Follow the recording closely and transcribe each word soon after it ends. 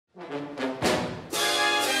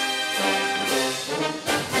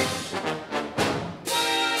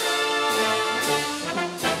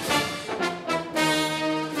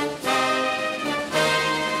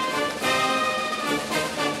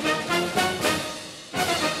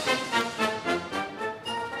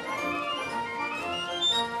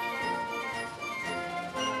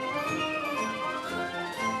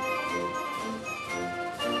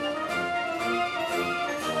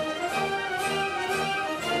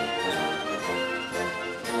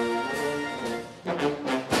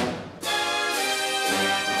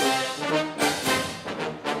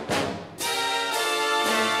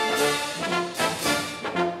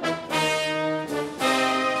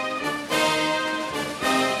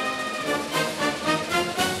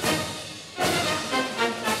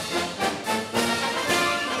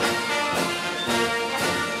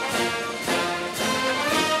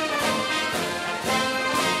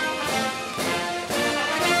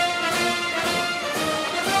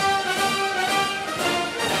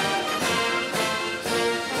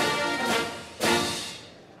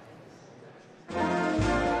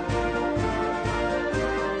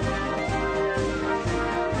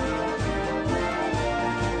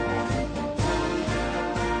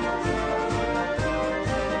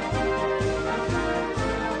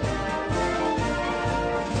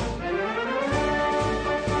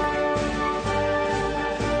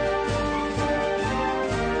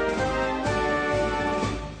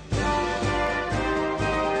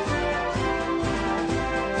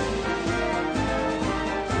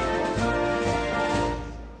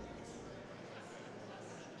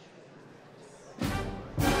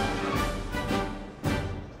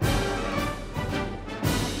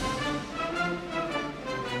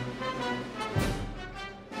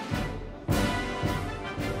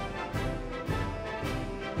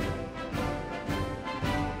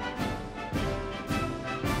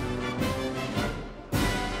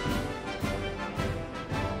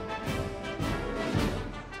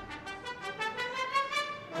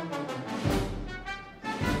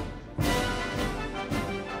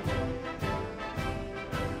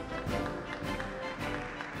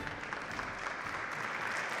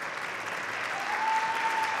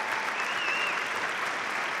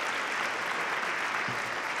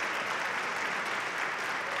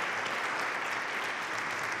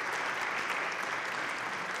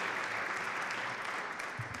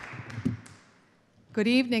Good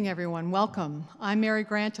evening, everyone. Welcome. I'm Mary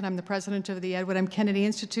Grant, and I'm the president of the Edward M. Kennedy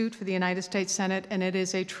Institute for the United States Senate, and it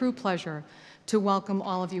is a true pleasure to welcome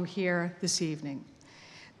all of you here this evening.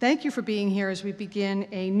 Thank you for being here as we begin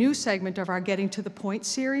a new segment of our Getting to the Point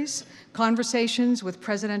series, conversations with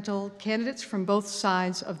presidential candidates from both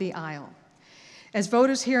sides of the aisle. As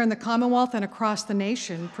voters here in the Commonwealth and across the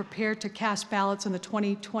nation prepare to cast ballots in the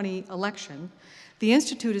 2020 election, the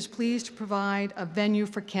Institute is pleased to provide a venue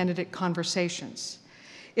for candidate conversations.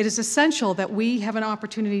 It is essential that we have an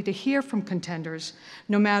opportunity to hear from contenders,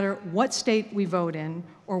 no matter what state we vote in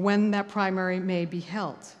or when that primary may be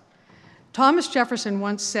held. Thomas Jefferson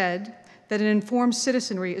once said that an informed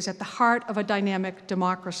citizenry is at the heart of a dynamic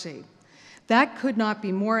democracy. That could not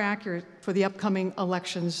be more accurate for the upcoming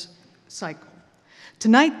elections cycle.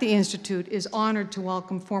 Tonight, the Institute is honored to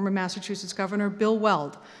welcome former Massachusetts Governor Bill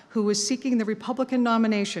Weld, who is seeking the Republican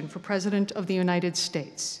nomination for President of the United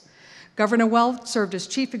States. Governor Weld served as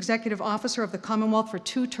Chief Executive Officer of the Commonwealth for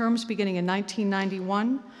 2 terms beginning in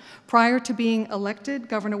 1991. Prior to being elected,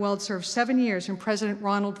 Governor Weld served 7 years in President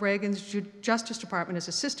Ronald Reagan's Justice Department as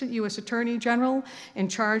Assistant U.S. Attorney General in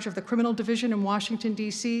charge of the Criminal Division in Washington,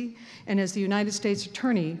 D.C., and as the United States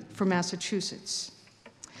Attorney for Massachusetts.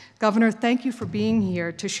 Governor, thank you for being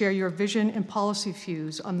here to share your vision and policy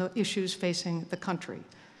views on the issues facing the country.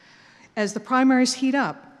 As the primaries heat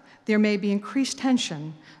up, there may be increased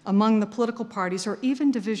tension among the political parties or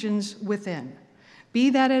even divisions within.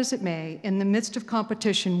 Be that as it may, in the midst of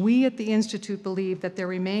competition, we at the Institute believe that there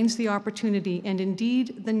remains the opportunity and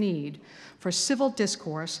indeed the need for civil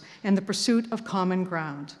discourse and the pursuit of common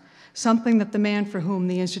ground, something that the man for whom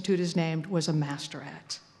the Institute is named was a master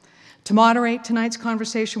at. To moderate tonight's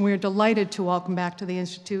conversation, we are delighted to welcome back to the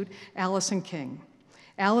Institute Alison King.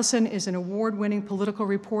 Alison is an award-winning political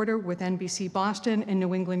reporter with NBC Boston and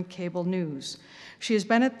New England Cable News. She has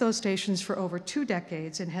been at those stations for over 2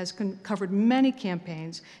 decades and has covered many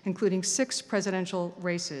campaigns, including 6 presidential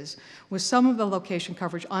races, with some of the location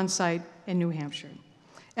coverage on-site in New Hampshire.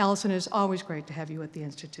 Alison, it is always great to have you at the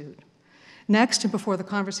Institute. Next, and before the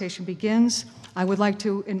conversation begins, I would like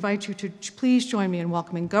to invite you to please join me in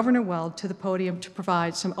welcoming Governor Weld to the podium to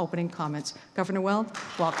provide some opening comments. Governor Weld,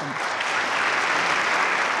 welcome.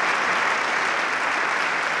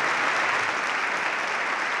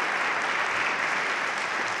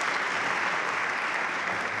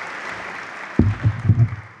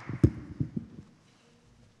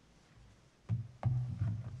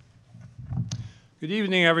 Good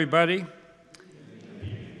evening, everybody.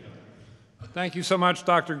 Thank you so much,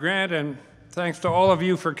 Dr. Grant, and thanks to all of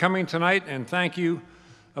you for coming tonight, and thank you,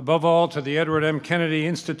 above all, to the Edward M. Kennedy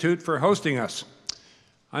Institute for hosting us.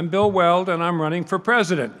 I'm Bill Weld, and I'm running for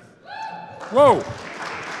president. Whoa!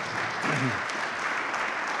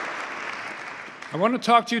 I want to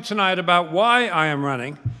talk to you tonight about why I am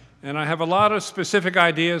running, and I have a lot of specific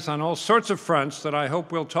ideas on all sorts of fronts that I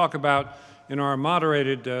hope we'll talk about in our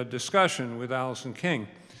moderated discussion with Alison King.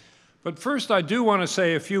 But first, I do want to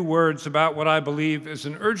say a few words about what I believe is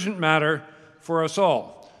an urgent matter for us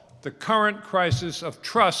all, the current crisis of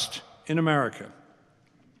trust in America.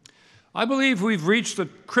 I believe we've reached a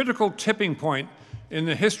critical tipping point in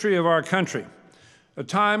the history of our country, a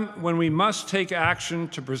time when we must take action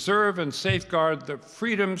to preserve and safeguard the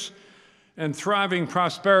freedoms and thriving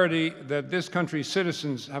prosperity that this country's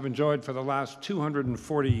citizens have enjoyed for the last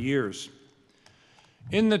 240 years.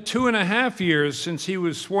 In the 2.5 years since he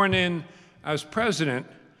was sworn in as president,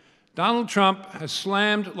 Donald Trump has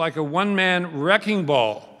slammed like a one-man wrecking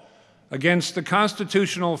ball against the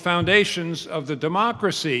constitutional foundations of the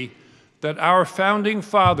democracy that our founding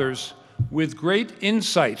fathers, with great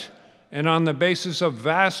insight and on the basis of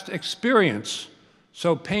vast experience,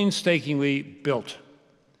 so painstakingly built.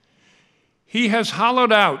 He has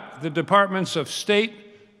hollowed out the departments of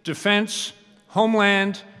State, Defense,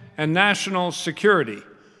 Homeland, and national security,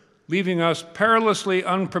 leaving us perilously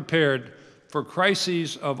unprepared for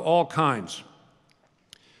crises of all kinds.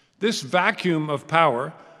 This vacuum of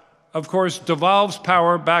power, of course, devolves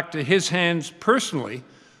power back to his hands personally,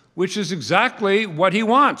 which is exactly what he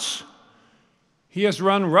wants. He has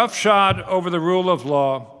run roughshod over the rule of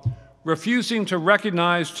law, refusing to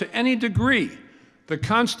recognize to any degree the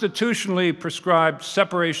constitutionally prescribed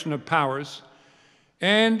separation of powers,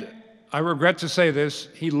 and I regret to say this,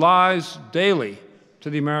 he lies daily to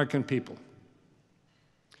the American people.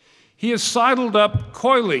 He has sidled up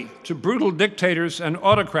coyly to brutal dictators and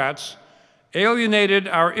autocrats, alienated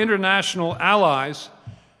our international allies,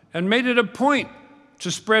 and made it a point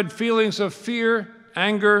to spread feelings of fear,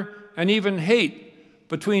 anger, and even hate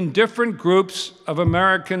between different groups of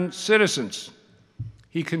American citizens.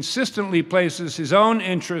 He consistently places his own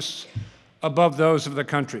interests above those of the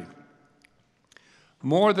country.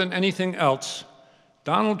 More than anything else,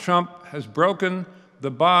 Donald Trump has broken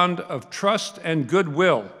the bond of trust and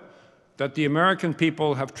goodwill that the American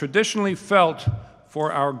people have traditionally felt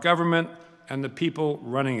for our government and the people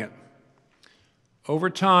running it. Over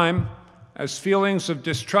time, as feelings of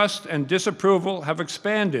distrust and disapproval have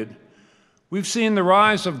expanded, we've seen the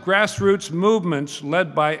rise of grassroots movements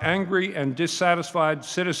led by angry and dissatisfied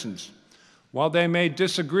citizens. While they may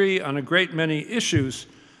disagree on a great many issues,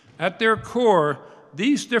 at their core,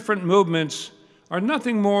 these different movements are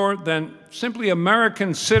nothing more than simply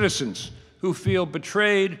American citizens who feel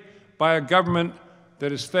betrayed by a government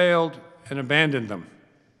that has failed and abandoned them.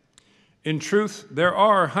 In truth, there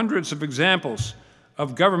are hundreds of examples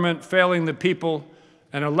of government failing the people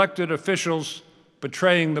and elected officials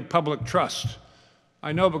betraying the public trust.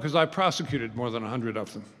 I know because I prosecuted more than 100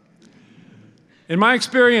 of them. In my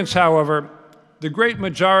experience, however, the great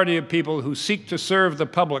majority of people who seek to serve the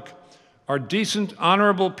public are decent,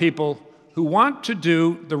 honorable people who want to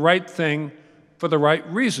do the right thing for the right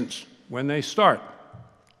reasons when they start.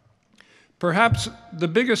 Perhaps the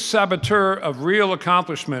biggest saboteur of real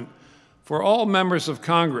accomplishment for all members of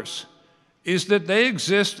Congress is that they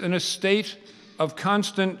exist in a state of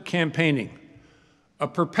constant campaigning. A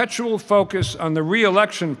perpetual focus on the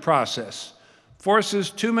re-election process forces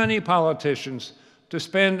too many politicians to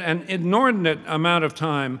spend an inordinate amount of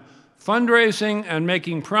time fundraising and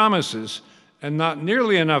making promises, and not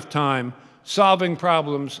nearly enough time solving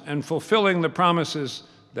problems and fulfilling the promises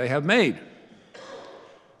they have made.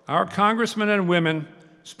 Our congressmen and women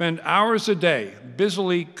spend hours a day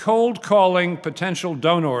busily cold calling potential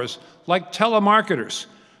donors like telemarketers,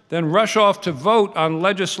 then rush off to vote on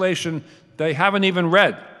legislation they haven't even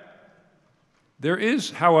read. There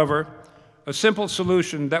is, however, a simple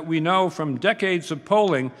solution that we know from decades of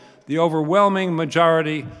polling the overwhelming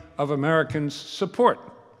majority of Americans support: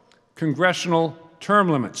 congressional term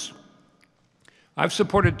limits. I've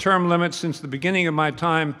supported term limits since the beginning of my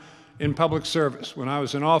time in public service. When I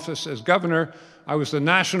was in office as governor, I was the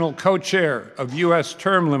national co-chair of U.S.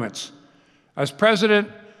 term limits. As president,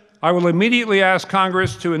 I will immediately ask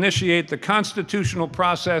Congress to initiate the constitutional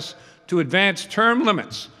process to advance term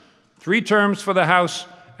limits, 3 terms for the House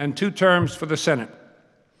and 2 terms for the Senate.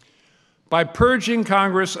 By purging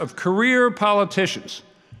Congress of career politicians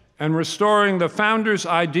and restoring the founders'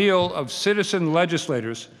 ideal of citizen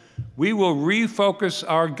legislators, we will refocus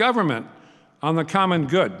our government on the common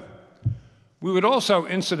good. We would also,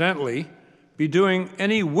 incidentally, be doing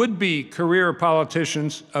any would-be career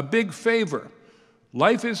politicians a big favor.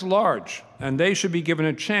 Life is large, and they should be given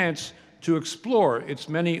a chance to explore its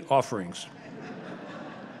many offerings.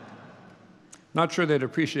 Not sure they'd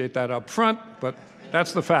appreciate that up front, but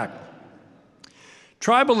that's the fact.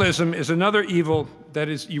 Tribalism is another evil that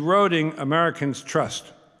is eroding Americans'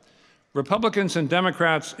 trust. Republicans and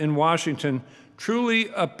Democrats in Washington truly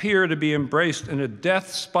appear to be embraced in a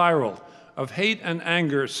death spiral of hate and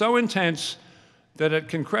anger so intense that it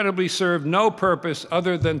can credibly serve no purpose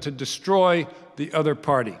other than to destroy the other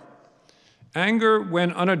party. Anger,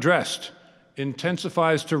 when unaddressed,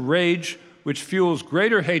 intensifies to rage, which fuels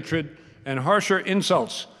greater hatred and harsher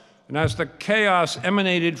insults. And as the chaos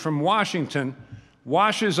emanated from Washington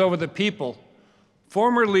washes over the people,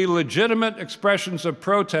 formerly legitimate expressions of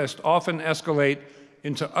protest often escalate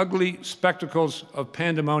into ugly spectacles of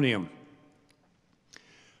pandemonium.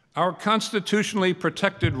 Our constitutionally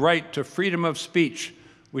protected right to freedom of speech,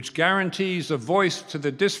 which guarantees a voice to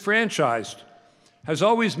the disfranchised, has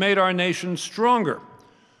always made our nation stronger.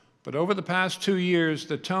 But over the past 2 years,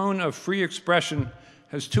 the tone of free expression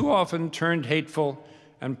has too often turned hateful,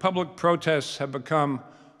 and public protests have become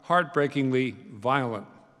heartbreakingly violent.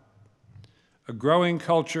 A growing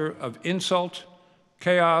culture of insult,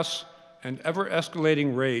 chaos, and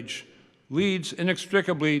ever-escalating rage leads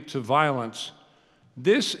inextricably to violence.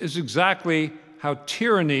 This is exactly how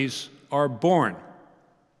tyrannies are born.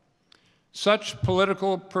 Such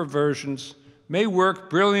political perversions may work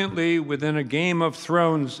brilliantly within a Game of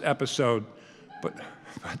Thrones episode, but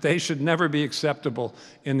they should never be acceptable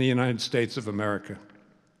in the United States of America.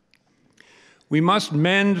 We must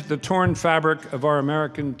mend the torn fabric of our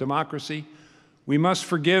American democracy. We must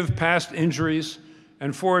forgive past injuries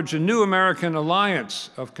and forge a new American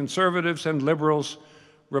alliance of conservatives and liberals,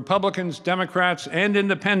 Republicans, Democrats, and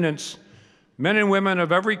independents, men and women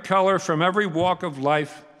of every color from every walk of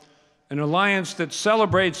life, an alliance that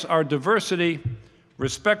celebrates our diversity,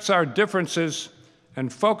 respects our differences,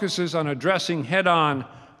 and focuses on addressing head-on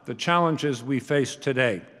the challenges we face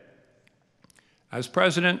today. As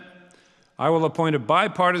president, I will appoint a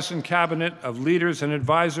bipartisan cabinet of leaders and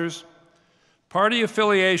advisors. Party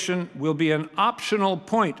affiliation will be an optional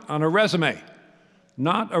point on a resume,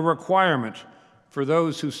 not a requirement for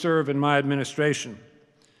those who serve in my administration.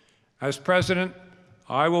 As president,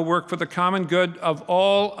 I will work for the common good of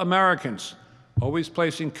all Americans, always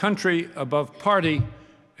placing country above party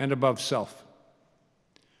and above self.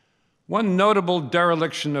 One notable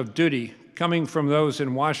dereliction of duty coming from those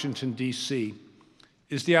in Washington, D.C.,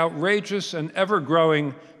 is the outrageous and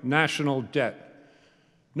ever-growing national debt.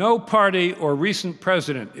 No party or recent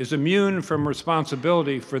president is immune from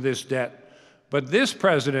responsibility for this debt, but this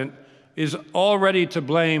president is already to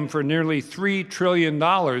blame for nearly $3 trillion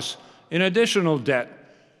in additional debt,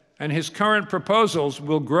 and his current proposals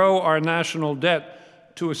will grow our national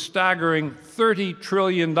debt to a staggering $30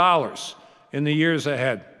 trillion in the years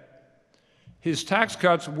ahead. His tax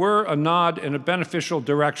cuts were a nod in a beneficial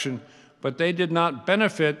direction, but they did not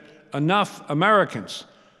benefit enough Americans.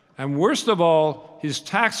 And worst of all, his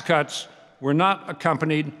tax cuts were not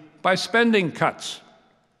accompanied by spending cuts.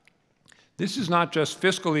 This is not just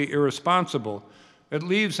fiscally irresponsible, it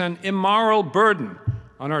leaves an immoral burden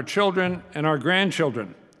on our children and our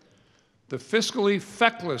grandchildren. The fiscally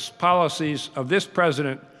feckless policies of this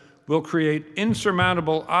president will create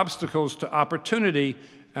insurmountable obstacles to opportunity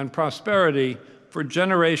and prosperity for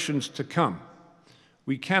generations to come.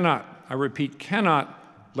 We cannot, I repeat, cannot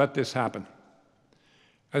let this happen.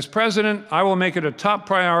 As president, I will make it a top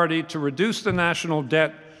priority to reduce the national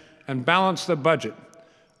debt and balance the budget.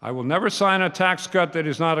 I will never sign a tax cut that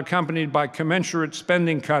is not accompanied by commensurate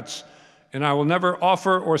spending cuts, and I will never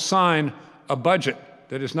offer or sign a budget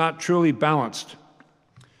that is not truly balanced.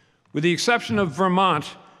 With the exception of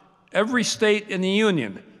Vermont, every state in the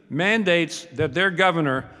union mandates that their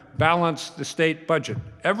governor balance the state budget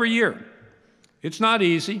every year. It's not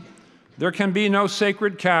easy. There can be no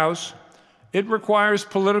sacred cows. It requires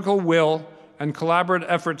political will and collaborative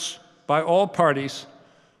efforts by all parties,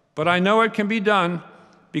 but I know it can be done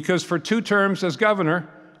because for 2 terms as governor,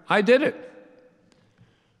 I did it.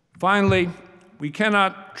 Finally, we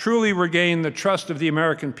cannot truly regain the trust of the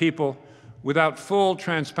American people without full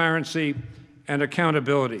transparency and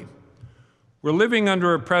accountability. We're living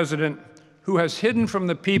under a president who has hidden from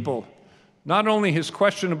the people not only his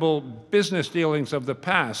questionable business dealings of the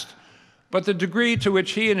past, but the degree to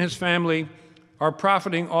which he and his family are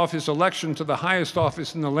profiting off his election to the highest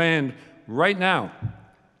office in the land right now.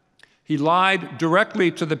 He lied directly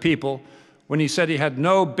to the people when he said he had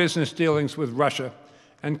no business dealings with Russia,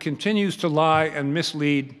 and continues to lie and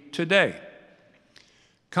mislead today.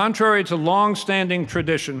 Contrary to long-standing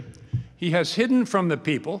tradition, he has hidden from the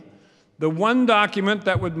people the one document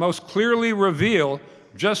that would most clearly reveal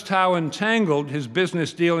just how entangled his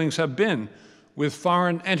business dealings have been with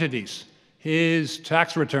foreign entities, his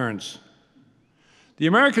tax returns. The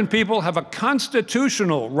American people have a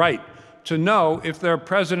constitutional right to know if their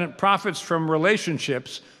president profits from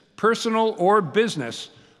relationships, personal or business,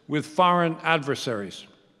 with foreign adversaries.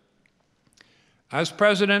 As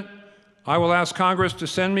president, I will ask Congress to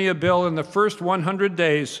send me a bill in the first 100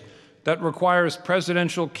 days that requires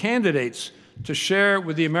presidential candidates to share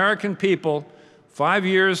with the American people 5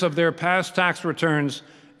 years of their past tax returns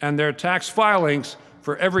and their tax filings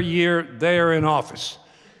for every year they are in office.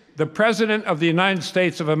 The President of the United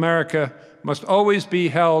States of America must always be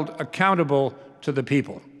held accountable to the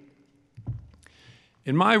people.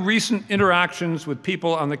 In my recent interactions with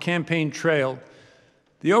people on the campaign trail,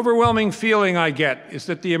 the overwhelming feeling I get is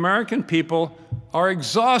that the American people are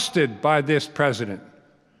exhausted by this president.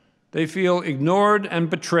 They feel ignored and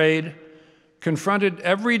betrayed, confronted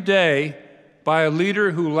every day by a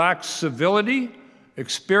leader who lacks civility,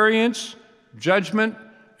 experience, judgment,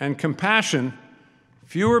 and compassion.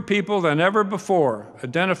 Fewer people than ever before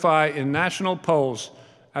identify in national polls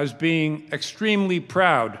as being extremely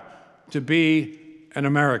proud to be an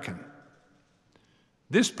American.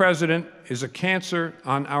 This president is a cancer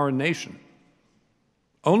on our nation.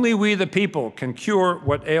 Only we, the people, can cure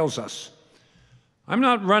what ails us. I'm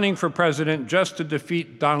not running for president just to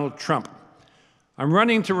defeat Donald Trump. I'm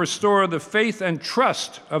running to restore the faith and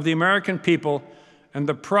trust of the American people and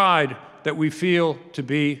the pride that we feel to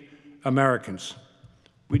be Americans.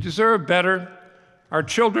 We deserve better. Our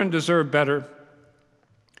children deserve better.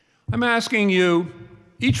 I'm asking you,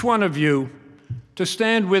 each one of you, to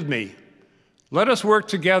stand with me. Let us work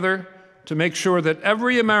together to make sure that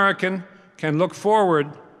every American can look forward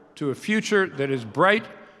to a future that is bright,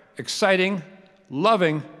 exciting,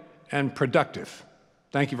 loving, and productive.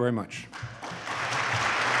 Thank you very much.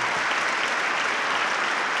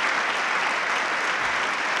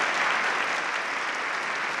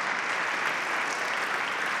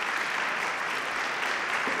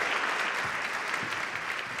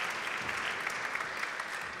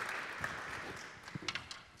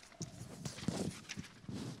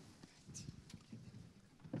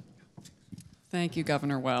 Thank you,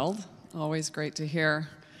 Governor Weld. Always great to hear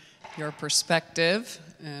your perspective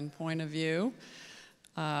and point of view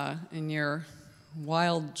in your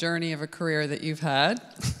wild journey of a career that you've had.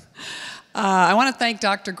 I want to thank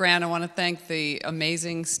Dr. Grant. I want to thank the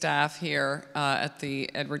amazing staff here at the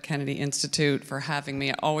Edward Kennedy Institute for having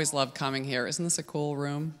me. I always love coming here. Isn't this a cool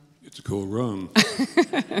room? It's a cool room.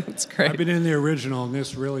 It's great. I've been in the original, and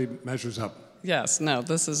this really measures up. Yes, no,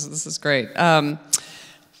 this is great.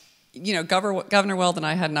 You know, Governor Weld and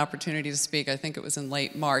I had an opportunity to speak. I think it was in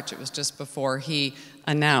late March. It was just before he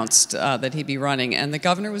announced that he'd be running. And the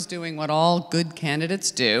governor was doing what all good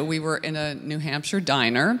candidates do. We were in a New Hampshire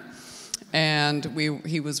diner, and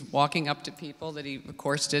he was walking up to people that he, of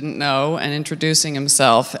course, didn't know and introducing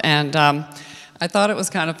himself. And I thought it was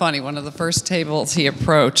kind of funny. One of the first tables he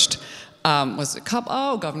approached was a couple,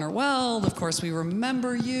 oh, Governor Weld, of course we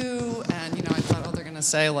remember you. And, you know, I thought, oh, they're going to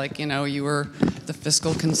say, like, you know, you were the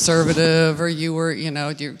fiscal conservative, or you were, you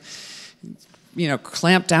know,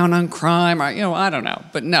 clamped down on crime, or, you know, I don't know.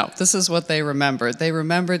 But no, this is what they remembered. They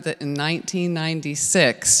remembered that in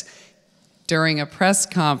 1996, during a press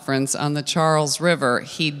conference on the Charles River,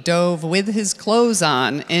 he dove with his clothes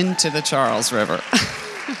on into the Charles River.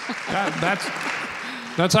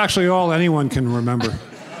 That's actually all anyone can remember.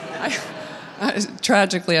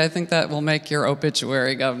 Tragically, I think that will make your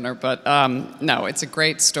obituary, Governor, but no, it's a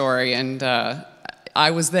great story, and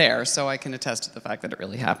I was there, so I can attest to the fact that it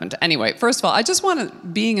really happened. Anyway, first of all, I just want to,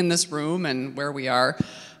 being in this room and where we are,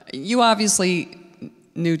 you obviously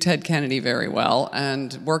knew Ted Kennedy very well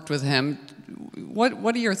and worked with him.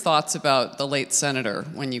 What are your thoughts about the late senator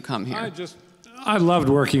when you come here? I loved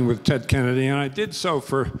working with Ted Kennedy, and I did so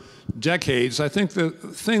for decades. I think the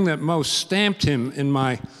thing that most stamped him in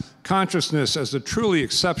my consciousness as a truly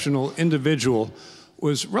exceptional individual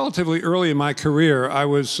was relatively early in my career. I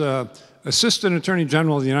was Assistant Attorney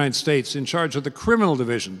General of the United States in charge of the criminal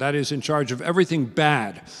division, that is, in charge of everything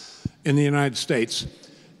bad in the United States.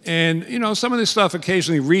 And, you know, some of this stuff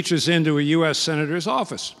occasionally reaches into a U.S. senator's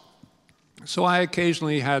office. So I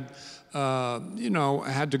occasionally had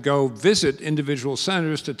to go visit individual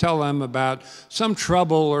senators to tell them about some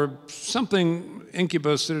trouble or something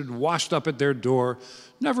incubus that had washed up at their door,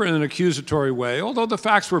 never in an accusatory way, although the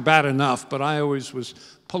facts were bad enough, but I always was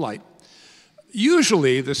polite.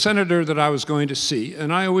 Usually, the senator that I was going to see,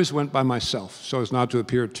 and I always went by myself so as not to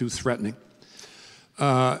appear too threatening,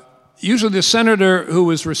 usually the senator who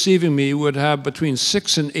was receiving me would have between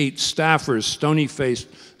 6 and 8 staffers, stony-faced,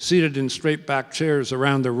 seated in straight-back chairs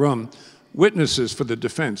around the room, witnesses for the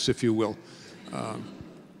defense, if you will,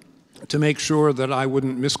 to make sure that I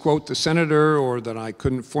wouldn't misquote the senator or that I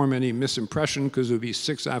couldn't form any misimpression, because there would be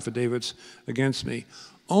 6 affidavits against me.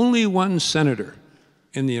 Only one senator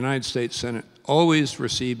in the United States Senate always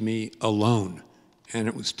received me alone, and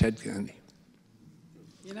it was Ted Kennedy.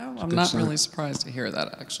 You know, I'm not really surprised to hear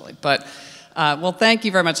that, actually. But, well, thank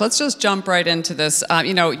you very much. Let's just jump right into this.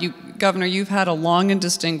 You know, Governor, you've had a long and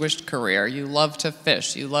distinguished career. You love to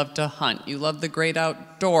fish. You love to hunt. You love the great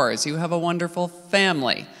outdoors. You have a wonderful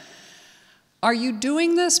family. Are you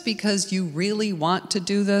doing this because you really want to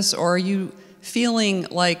do this, or are you feeling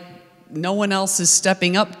like no one else is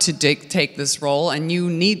stepping up to take this role and you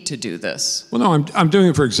need to do this? Well, no, I'm doing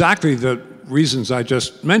it for exactly the reasons I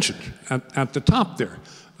just mentioned at the top there.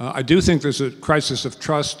 I do think there's a crisis of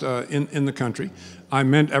trust in the country. I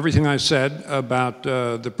meant everything I said about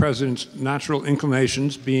the president's natural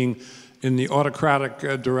inclinations being in the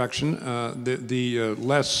autocratic direction,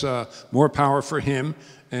 more power for him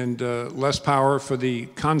and less power for the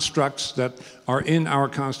constructs that are in our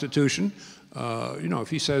Constitution. You know, if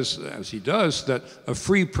he says, as he does, that a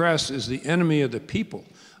free press is the enemy of the people,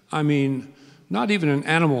 I mean, not even in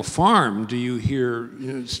Animal Farm do you hear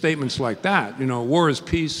statements like that. You know, war is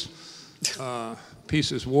peace,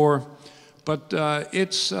 peace is war. But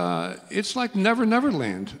it's like Never Never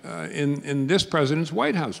Land in this president's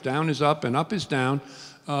White House. Down is up and up is down.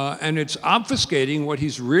 And it's obfuscating what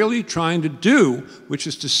he's really trying to do, which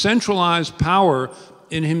is to centralize power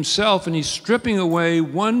in himself, and he's stripping away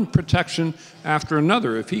one protection after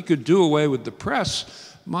another. If he could do away with the press,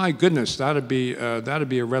 my goodness, that'd be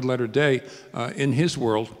a red-letter day in his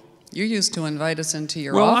world. You used to invite us into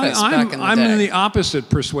your office back in the day. I'm in the opposite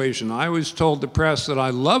persuasion. I always told the press that I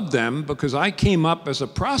loved them because I came up as a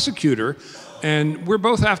prosecutor, and we're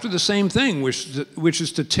both after the same thing, which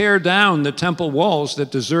is to tear down the temple walls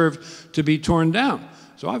that deserve to be torn down.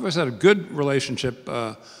 So I've always had a good relationship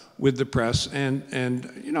with the press,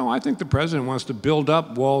 and you know, I think the president wants to build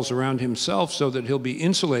up walls around himself so that he'll be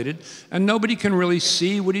insulated and nobody can really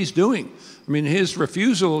see what he's doing. I mean, his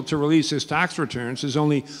refusal to release his tax returns is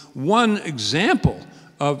only one example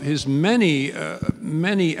of his many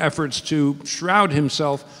efforts to shroud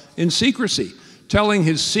himself in secrecy, telling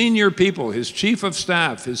his senior people, his chief of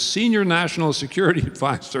staff, his senior national security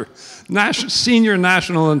advisor, senior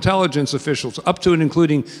national intelligence officials, up to and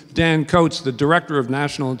including Dan Coates, the director of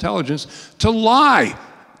national intelligence, to lie,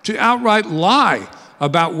 to outright lie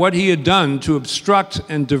about what he had done to obstruct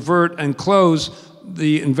and divert and close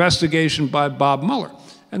the investigation by Bob Mueller.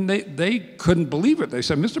 And they couldn't believe it. They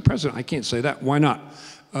said, Mr. President, I can't say that. Why not?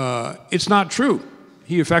 It's not true.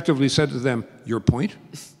 He effectively said to them, your point?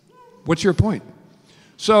 What's your point?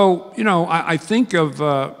 So, you know, I think of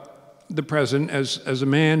the president as a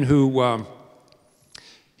man who,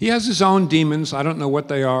 he has his own demons. I don't know what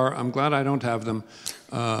they are. I'm glad I don't have them.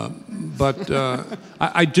 But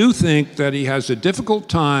I do think that he has a difficult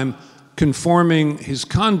time conforming his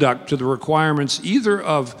conduct to the requirements either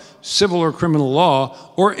of civil or criminal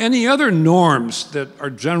law or any other norms that are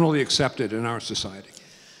generally accepted in our society.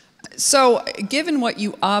 So, given what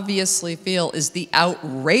you obviously feel is the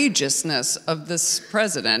outrageousness of this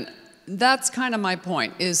president, that's kind of my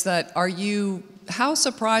point, is that how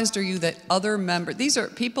surprised are you that other members, these are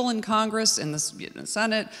people in Congress, in the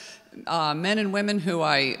Senate, men and women who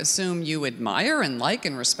I assume you admire and like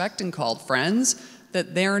and respect and call friends,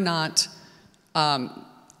 that they're not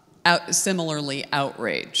similarly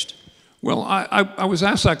outraged? Well, I was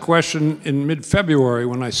asked that question in mid-February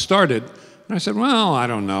when I started, and I said, well, I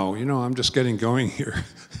don't know. You know, I'm just getting going here.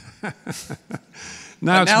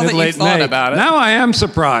 Now it's mid-late May. Now I am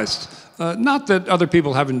surprised. Not that other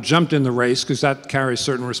people haven't jumped in the race, because that carries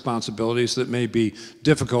certain responsibilities that may be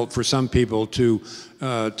difficult for some people to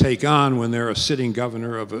take on when they're a sitting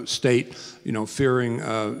governor of a state, you know, fearing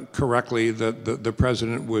correctly that the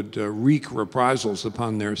president would wreak reprisals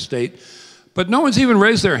upon their state. But no one's even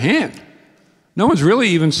raised their hand. No one's really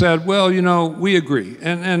even said, well, you know, we agree.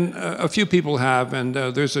 And a few people have, and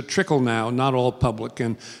there's a trickle now, not all public,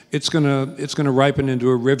 and it's gonna ripen into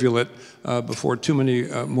a rivulet before too many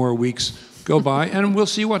more weeks go by, and we'll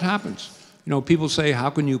see what happens. You know, people say, how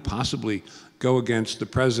can you possibly go against the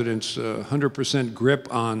president's 100% grip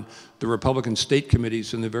on the Republican state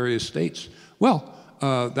committees in the various states? Well,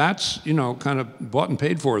 that's, you know, kind of bought and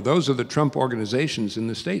paid for. Those are the Trump organizations in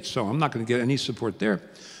the states, so I'm not going to get any support there.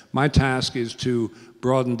 My task is to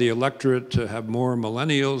broaden the electorate, to have more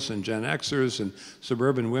millennials and Gen Xers and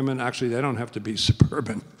suburban women. Actually, they don't have to be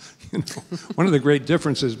suburban. You know, one of the great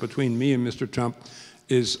differences between me and Mr. Trump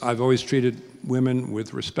is I've always treated women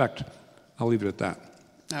with respect. I'll leave it at that.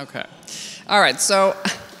 Okay. All right, so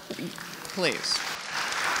please.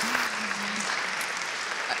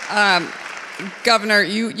 Governor,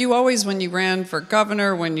 you always, when you ran for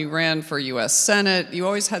governor, when you ran for U.S. Senate, you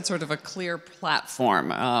always had sort of a clear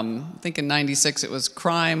platform. I think in '96 it was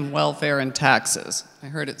crime, welfare, and taxes. I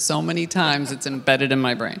heard it so many times it's embedded in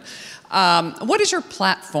my brain. What is your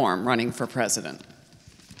platform running for president?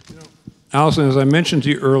 Alison, as I mentioned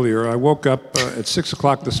to you earlier, I woke up at 6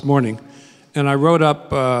 o'clock this morning and I wrote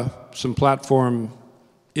up some platform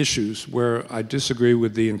issues where I disagree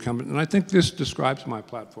with the incumbent, and I think this describes my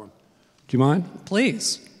platform. Do you mind?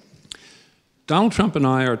 Please. Donald Trump and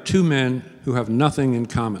I are two men who have nothing in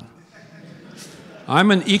common.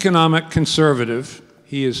 I'm an economic conservative.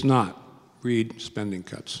 He is not. Read spending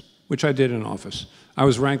cuts, which I did in office. I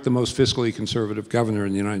was ranked the most fiscally conservative governor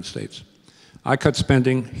in the United States. I cut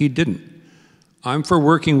spending. He didn't. I'm for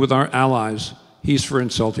working with our allies. He's for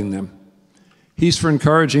insulting them. He's for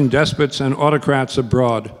encouraging despots and autocrats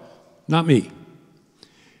abroad. Not me.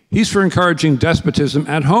 He's for encouraging despotism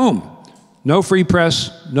at home. No free press,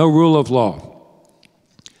 no rule of law.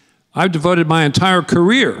 I've devoted my entire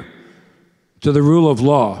career to the rule of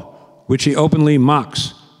law, which he openly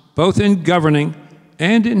mocks, both in governing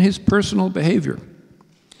and in his personal behavior.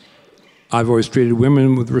 I've always treated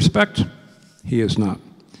women with respect. He has not.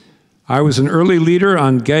 I was an early leader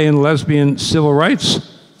on gay and lesbian civil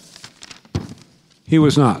rights. He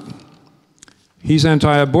was not. He's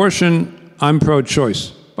anti-abortion. I'm pro-choice.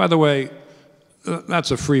 By the way, that's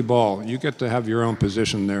a free ball. You get to have your own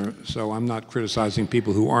position there, so I'm not criticizing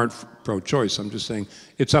people who aren't pro-choice. I'm just saying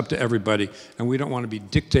it's up to everybody, and we don't want to be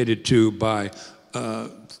dictated to by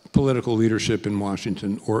political leadership in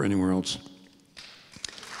Washington or anywhere else.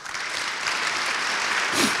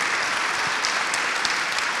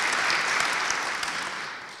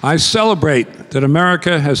 I celebrate that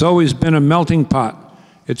America has always been a melting pot.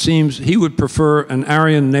 It seems he would prefer an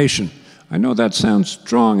Aryan nation. I know that sounds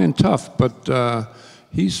strong and tough, but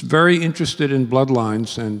he's very interested in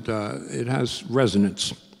bloodlines, and it has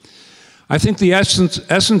resonance. I think the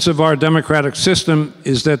essence of our democratic system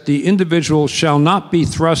is that the individual shall not be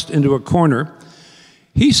thrust into a corner.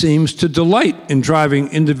 He seems to delight in driving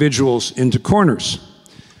individuals into corners.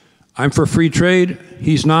 I'm for free trade,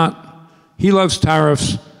 he's not. He loves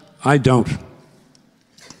tariffs, I don't.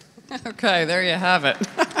 Okay, there you have it.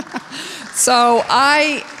 So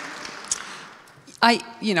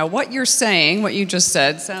you know, what you're saying, what you just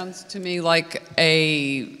said, sounds to me like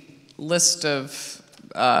a list of,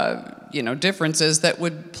 you know, differences that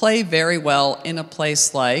would play very well in a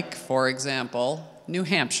place like, for example, New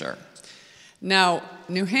Hampshire. Now,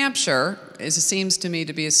 New Hampshire seems to me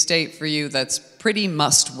to be a state for you that's pretty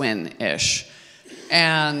must-win-ish.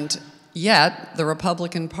 And yet, the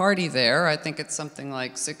Republican Party there, I think it's something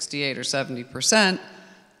like 68 or 70%,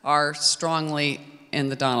 are strongly in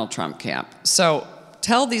the Donald Trump camp. So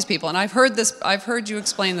tell these people, and I've heard you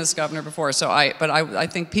explain this, Governor, before, but I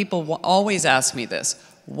think people always ask me this: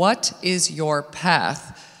 what is your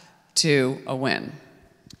path to a win?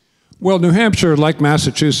 Well, New Hampshire, like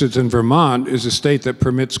Massachusetts and Vermont, is a state that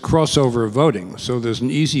permits crossover voting. So there's an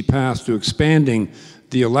easy path to expanding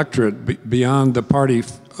the electorate beyond the party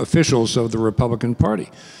officials of the Republican Party.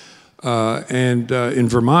 In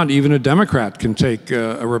Vermont, even a Democrat can take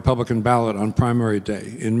a Republican ballot on primary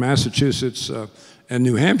day. In Massachusetts and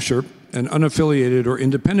New Hampshire, an unaffiliated or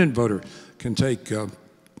independent voter can take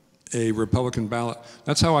a Republican ballot.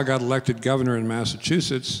 That's how I got elected governor in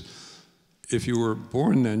Massachusetts. If you were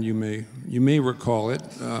born then, you may recall it.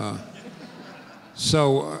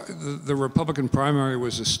 The Republican primary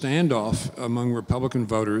was a standoff among Republican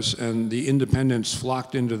voters, and the independents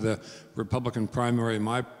flocked into the Republican primary,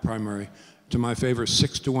 my primary, to my favor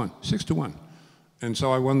 6-1, 6-1. And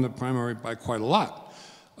so I won the primary by quite a lot.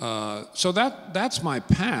 So that's my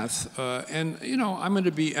path. And, you know, I'm going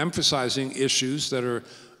to be emphasizing issues that are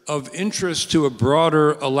of interest to a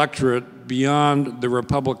broader electorate beyond the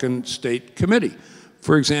Republican State Committee.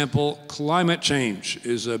 For example, climate change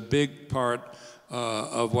is a big part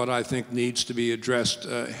of what I think needs to be addressed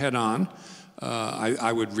head-on.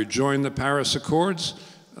 I would rejoin the Paris Accords.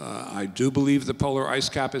 I do believe the polar ice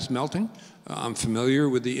cap is melting. I'm familiar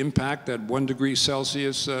with the impact that 1 degree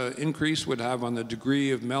Celsius increase would have on the degree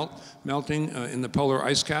of melting in the polar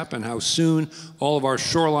ice cap, and how soon all of our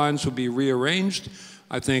shorelines will be rearranged.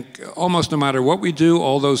 I think almost no matter what we do,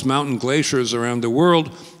 all those mountain glaciers around the world,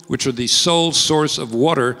 which are the sole source of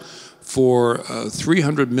water for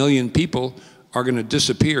 300 million people, are going to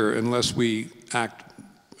disappear unless we act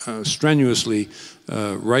strenuously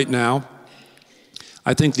right now.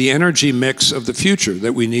 I think the energy mix of the future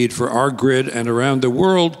that we need for our grid and around the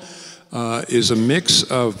world is a mix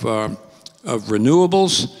of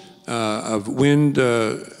renewables, of wind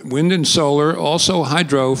and solar, also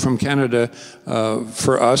hydro from Canada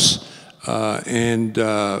for us, and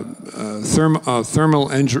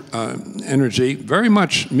thermal energy, very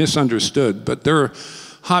much misunderstood, but there are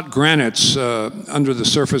hot granites under the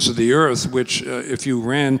surface of the Earth, which if you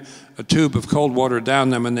ran a tube of cold water down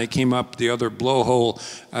them and they came up the other blowhole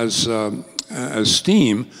as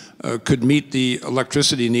steam, could meet the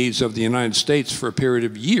electricity needs of the United States for a period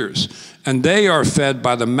of years. And they are fed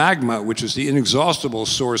by the magma, which is the inexhaustible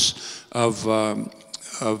source of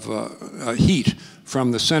heat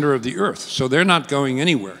from the center of the Earth. So they're not going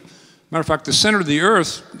anywhere. Matter of fact, the center of the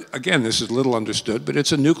Earth, again, this is little understood, but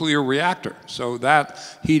it's a nuclear reactor. So that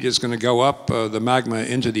heat is going to go up the magma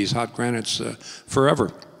into these hot granites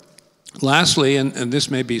forever. Lastly, and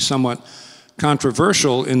this may be somewhat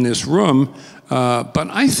controversial in this room, but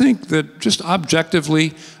I think that just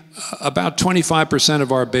objectively, about 25%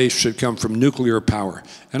 of our base should come from nuclear power.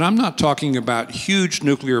 And I'm not talking about huge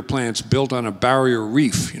nuclear plants built on a barrier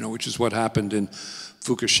reef, you know, which is what happened in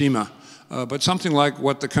Fukushima. But something like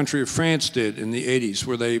what the country of France did in the 80s,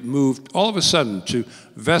 where they moved all of a sudden to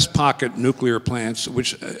vest pocket nuclear plants,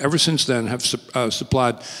 which ever since then have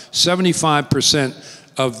supplied 75%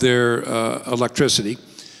 of their electricity.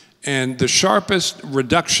 And the sharpest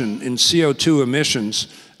reduction in CO2 emissions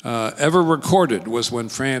ever recorded was when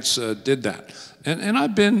France did that. And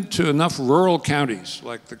I've been to enough rural counties,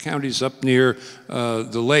 like the counties up near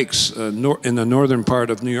the lakes in the northern part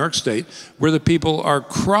of New York State, where the people are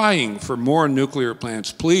crying for more nuclear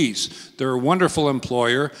plants. Please, they're a wonderful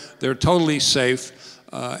employer, they're totally safe,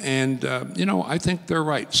 and you know, I think they're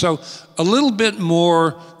right. So a little bit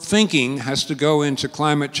more thinking has to go into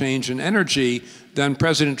climate change and energy than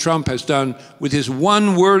President Trump has done with his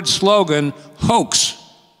one-word slogan, hoax.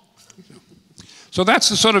 So that's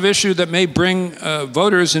the sort of issue that may bring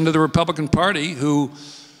voters into the Republican Party who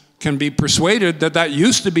can be persuaded that that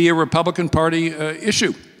used to be a Republican Party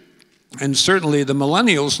issue. And certainly the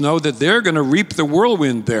millennials know that they're going to reap the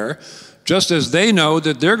whirlwind there, just as they know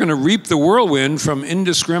that they're going to reap the whirlwind from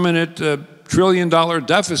indiscriminate trillion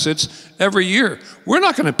deficits every year. We're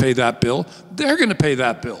not going to pay that bill. They're going to pay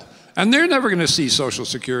that bill. And they're never going to see Social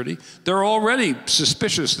Security. They're already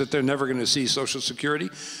suspicious that they're never going to see Social Security.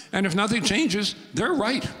 And if nothing changes, they're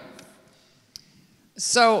right.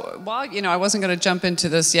 So while, I wasn't going to jump into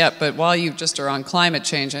this yet, but while you just are on climate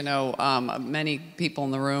change, I know many people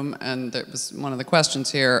in the room, and it was one of the questions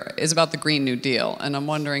here, is about the Green New Deal. And I'm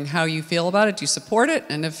wondering how you feel about it. Do you support it?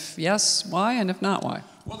 And if yes, why? And if not, why?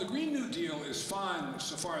 Well, the Green New Deal is fine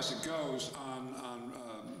so far as it goes on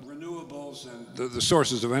renewables and the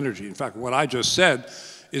sources of energy. In fact, what I just said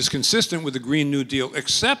is consistent with the Green New Deal,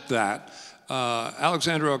 except that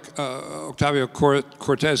Alexandria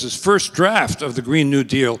Ocasio-Cortez's first draft of the Green New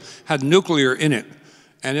Deal had nuclear in it,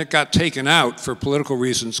 and it got taken out for political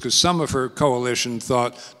reasons because some of her coalition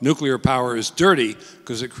thought nuclear power is dirty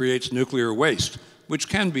because it creates nuclear waste, which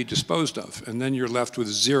can be disposed of, and then you're left with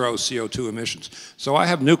zero CO2 emissions. So I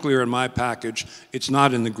have nuclear in my package. It's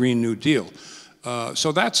not in the Green New Deal.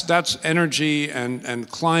 So that's energy and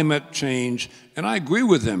climate change, and I agree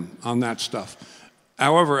with them on that stuff.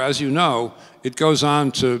 However, as you know, it goes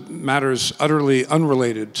on to matters utterly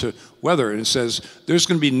unrelated to weather, and it says there's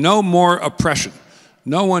going to be no more oppression.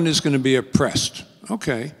 No one is going to be oppressed.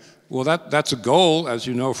 Okay, well that's a goal, as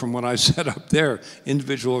you know from what I said up there.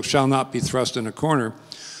 Individuals shall not be thrust in a corner,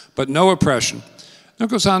 but no oppression. Then it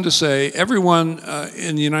goes on to say everyone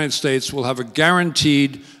in the United States will have a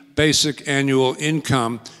guaranteed basic annual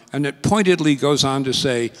income, and it pointedly goes on to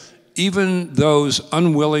say even those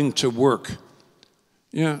unwilling to work.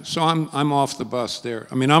 Yeah, so I'm off the bus there.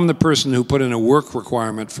 I mean, I'm the person who put in a work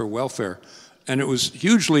requirement for welfare, and it was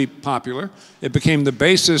hugely popular. It became the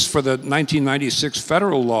basis for the 1996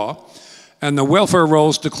 federal law, and the welfare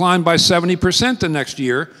rolls declined by 70% the next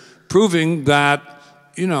year, proving that,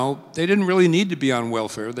 they didn't really need to be on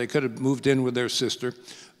welfare. They could have moved in with their sister.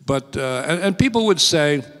 But, and people would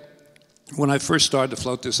say, when I first started to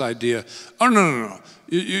float this idea, oh, no.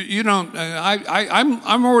 You don't,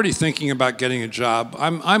 I'm already thinking about getting a job.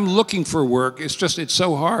 I'm looking for work. It's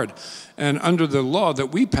so hard. And under the law that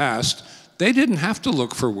we passed, they didn't have to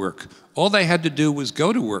look for work. All they had to do was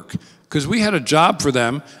go to work, because we had a job for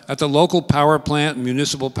them at the local power plant,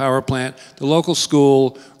 municipal power plant, the local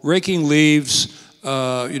school, raking leaves,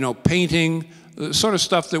 painting, the sort of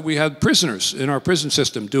stuff that we had prisoners in our prison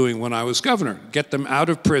system doing when I was governor. Get them out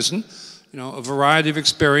of prison. A variety of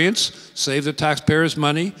experience, save the taxpayers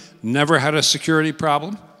money, never had a security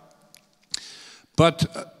problem.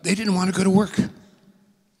 But they didn't want to go to work.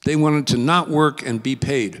 They wanted to not work and be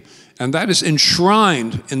paid. And that is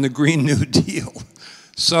enshrined in the Green New Deal.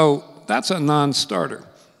 So that's a non-starter.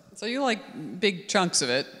 So you like big chunks of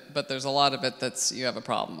it, but there's a lot of it you have a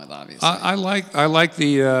problem with, obviously. I like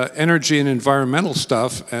the energy and environmental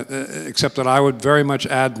stuff, except that I would very much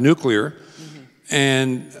add nuclear.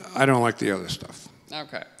 And I don't like the other stuff.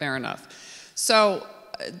 Okay, fair enough. So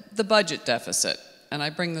the budget deficit, and I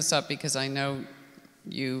bring this up because I know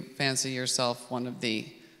you fancy yourself one of the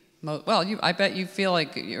most, I bet you feel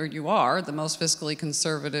like you are the most fiscally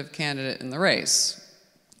conservative candidate in the race,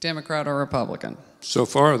 Democrat or Republican. So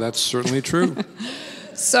far, that's certainly true.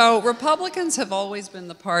 So Republicans have always been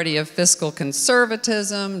the party of fiscal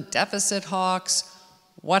conservatism, deficit hawks.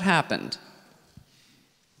 What happened?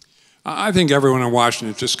 I think everyone in Washington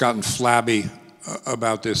has just gotten flabby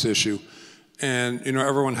about this issue. And,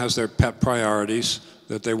 everyone has their pet priorities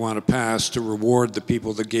that they want to pass to reward the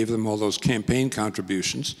people that gave them all those campaign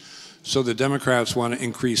contributions. So the Democrats want to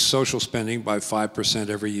increase social spending by 5%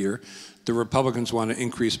 every year. The Republicans want to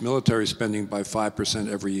increase military spending by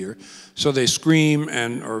 5% every year. So they scream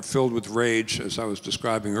and are filled with rage, as I was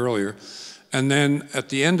describing earlier. And then at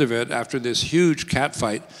the end of it, after this huge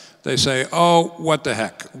catfight, they say, oh, what the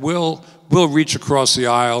heck, we'll reach across the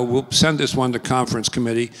aisle, we'll send this one to conference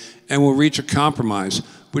committee, and we'll reach a compromise,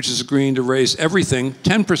 which is agreeing to raise everything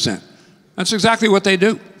 10%. That's exactly what they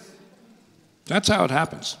do. That's how it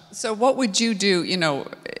happens. So what would you do,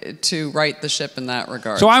 to right the ship in that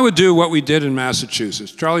regard? So I would do what we did in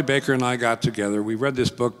Massachusetts. Charlie Baker and I got together. We read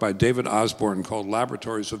this book by David Osborne called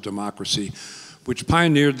Laboratories of Democracy, which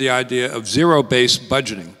pioneered the idea of zero-based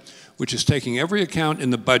budgeting, which is taking every account in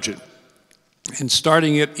the budget and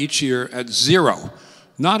starting it each year at zero,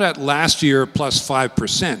 not at last year plus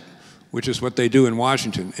 5%, which is what they do in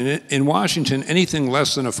Washington. In Washington, anything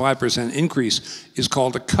less than a 5% increase is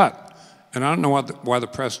called a cut. And I don't know why the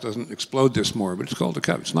press doesn't explode this more, but it's called a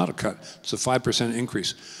cut. It's not a cut. It's a 5%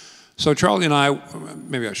 increase. So Charlie and I,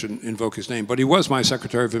 maybe I shouldn't invoke his name, but he was my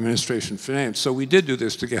Secretary of Administration and Finance, so we did do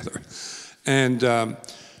this together. And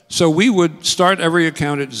so we would start every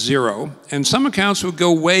account at zero, and some accounts would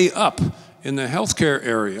go way up in the healthcare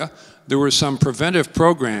area, there were some preventive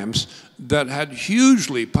programs that had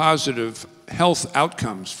hugely positive health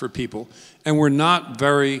outcomes for people and were not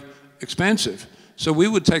very expensive. So we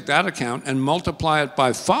would take that account and multiply it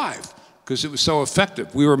by 5 because it was so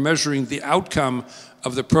effective. We were measuring the outcome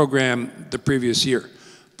of the program the previous year.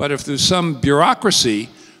 But if there's some bureaucracy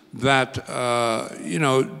that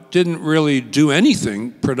didn't really do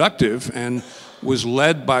anything productive and was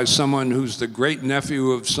led by someone who's the great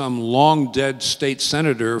nephew of some long dead state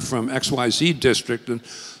senator from XYZ district in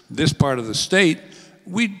this part of the state,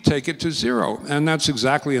 we'd take it to 0. And that's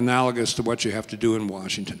exactly analogous to what you have to do in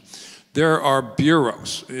Washington. There are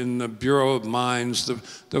bureaus. In the Bureau of Mines,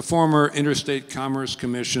 the former Interstate Commerce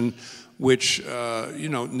Commission, which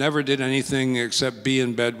never did anything except be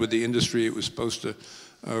in bed with the industry it was supposed to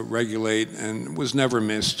regulate and was never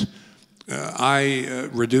missed. I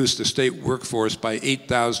reduced the state workforce by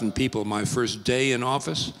 8,000 people my first day in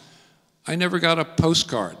office. I never got a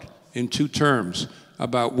postcard in 2 terms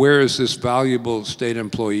about where is this valuable state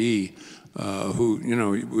employee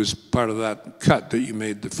who was part of that cut that you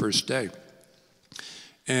made the first day.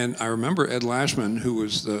 And I remember Ed Lashman, who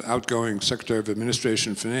was the outgoing Secretary of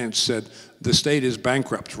Administration and Finance, said, the state is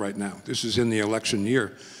bankrupt right now. This is in the election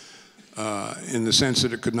year, in the sense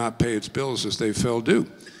that it could not pay its bills as they fell due.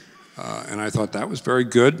 And I thought that was very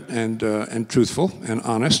good and truthful and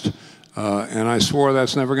honest. And I swore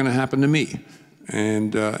that's never going to happen to me.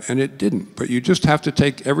 And it didn't. But you just have to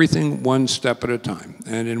take everything one step at a time.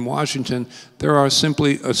 And in Washington, there are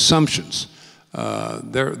simply assumptions.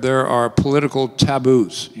 There are political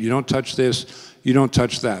taboos. You don't touch this, you don't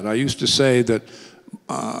touch that. I used to say that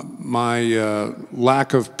my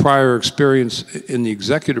lack of prior experience in the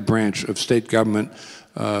executive branch of state government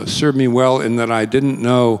served me well in that I didn't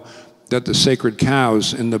know that the sacred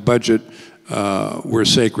cows in the budget were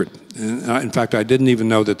sacred. In fact, I didn't even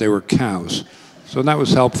know that they were cows. So that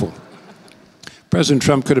was helpful. President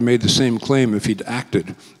Trump could have made the same claim if he'd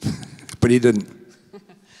acted, but he didn't.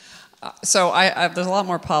 So there's a lot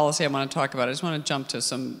more policy I want to talk about. I just want to jump to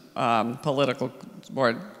some political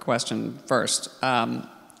board question first. The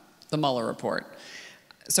Mueller report.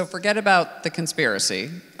 So forget about the conspiracy,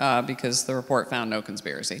 because the report found no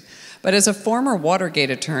conspiracy. But as a former Watergate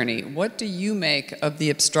attorney, what do you make of the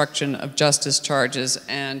obstruction of justice charges,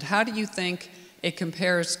 and how do you think it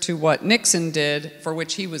compares to what Nixon did, for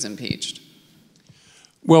which he was impeached?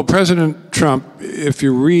 Well, President Trump, if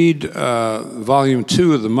you read Volume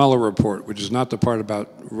 2 of the Mueller report, which is not the part about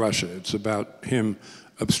Russia, it's about him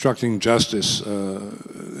obstructing justice,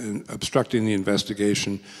 obstructing the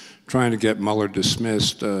investigation, trying to get Mueller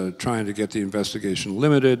dismissed, trying to get the investigation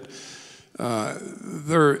limited.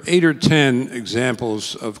 There are 8 or 10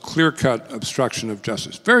 examples of clear-cut obstruction of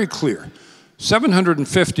justice, very clear.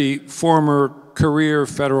 750 former career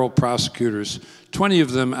federal prosecutors, 20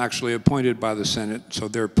 of them actually appointed by the Senate, so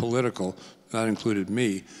they're political. That included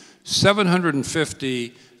me.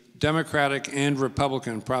 750 Democratic and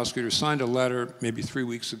Republican prosecutors signed a letter maybe 3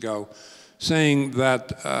 weeks ago saying that,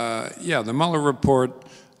 the Mueller report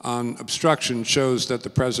on obstruction shows that the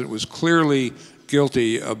president was clearly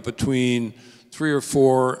guilty of between 3 or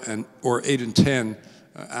 4 or 8 and 10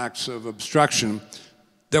 acts of obstruction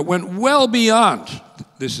that went well beyond,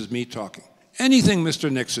 this is me talking, anything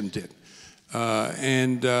Mr. Nixon did.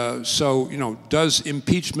 So, does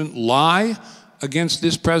impeachment lie against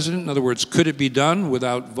this president? In other words, could it be done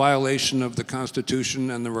without violation of the Constitution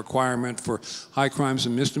and the requirement for high crimes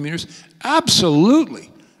and misdemeanors? Absolutely,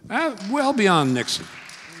 well beyond Nixon.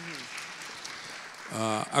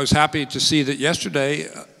 I was happy to see that yesterday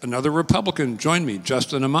another Republican joined me,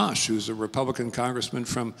 Justin Amash, who's a Republican congressman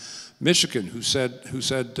from Michigan, who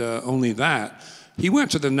said only that. He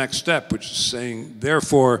went to the next step, which is saying,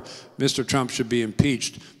 therefore, Mr. Trump should be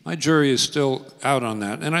impeached. My jury is still out on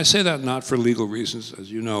that. And I say that not for legal reasons,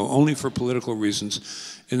 as you know, only for political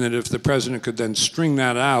reasons, in that if the president could then string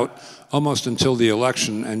that out almost until the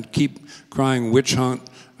election and keep crying witch hunt,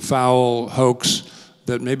 foul, hoax,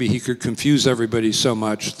 that maybe he could confuse everybody so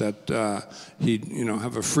much that he'd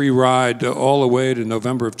have a free ride all the way to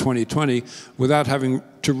November of 2020 without having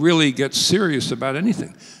to really get serious about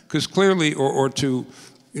anything. Because clearly, or to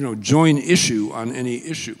join issue on any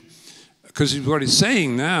issue. Because what he's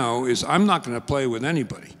saying now is, I'm not going to play with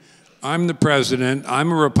anybody. I'm the president,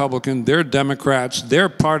 I'm a Republican, they're Democrats, they're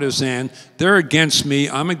partisan, they're against me,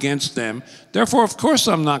 I'm against them. Therefore, of course,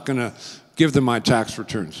 I'm not going to give them my tax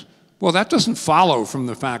returns. Well, that doesn't follow from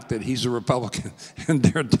the fact that he's a Republican and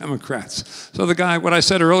they're Democrats. So the guy, what I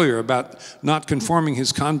said earlier about not conforming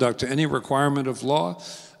his conduct to any requirement of law,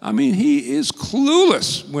 I mean, he is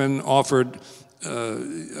clueless when offered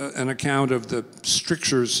an account of the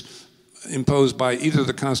strictures imposed by either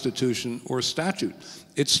the Constitution or statute.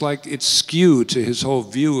 It's like it's skewed to his whole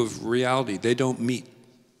view of reality. They don't meet.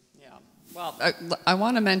 Yeah. Well, I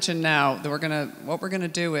want to mention now that what we're gonna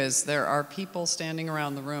do is there are people standing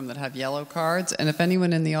around the room that have yellow cards, and if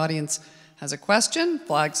anyone in the audience has a question,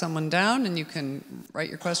 flag someone down, and you can write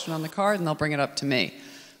your question on the card, and they'll bring it up to me.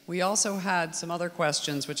 We also had some other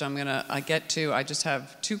questions, which I'm gonna get to. I just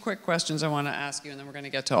have two quick questions I want to ask you, and then we're gonna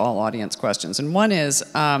get to all audience questions. And one is,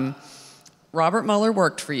 Robert Mueller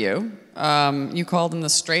worked for you. You called him the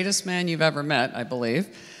straightest man you've ever met, I believe.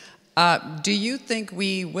 Do you think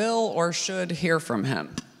we will or should hear from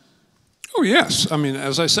him? Oh, yes. I mean,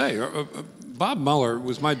 as I say, Bob Mueller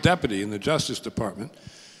was my deputy in the Justice Department,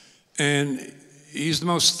 and he's the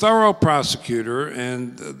most thorough prosecutor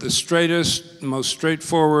and the straightest, most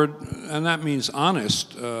straightforward, and that means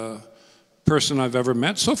honest person I've ever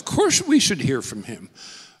met. So of course we should hear from him.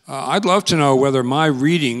 I'd love to know whether my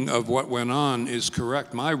reading of what went on is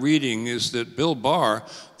correct. My reading is that Bill Barr,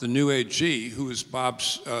 the new AG, who is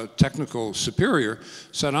Bob's technical superior,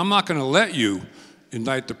 said, I'm not going to let you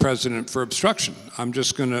indict the president for obstruction. I'm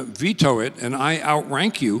just going to veto it, and I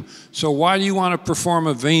outrank you, so why do you want to perform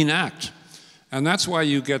a vain act? And that's why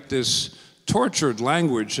you get this tortured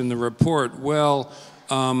language in the report. Well,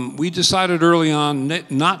 we decided early on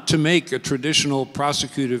not to make a traditional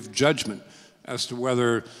prosecutive judgment as to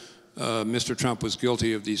whether Mr. Trump was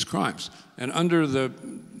guilty of these crimes. And under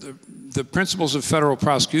the principles of federal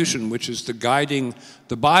prosecution, which is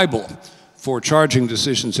the Bible for charging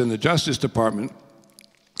decisions in the Justice Department,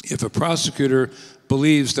 if a prosecutor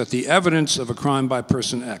believes that the evidence of a crime by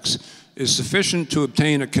person X is sufficient to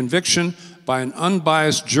obtain a conviction by an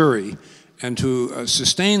unbiased jury and to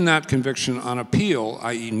sustain that conviction on appeal,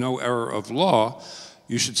 i.e. no error of law,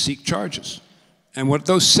 you should seek charges. And what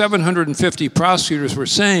those 750 prosecutors were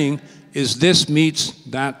saying is this meets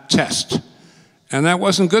that test. And that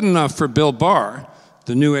wasn't good enough for Bill Barr,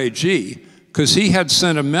 the new AG, because he had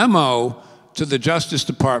sent a memo to the Justice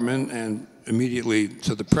Department and immediately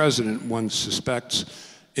to the president, one suspects,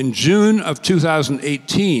 in June of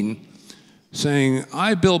 2018, saying,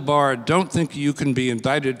 I, Bill Barr, don't think you can be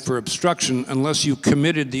indicted for obstruction unless you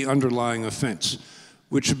committed the underlying offense,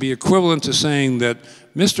 which would be equivalent to saying that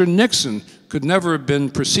Mr. Nixon could never have been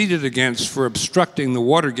proceeded against for obstructing the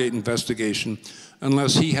Watergate investigation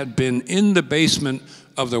unless he had been in the basement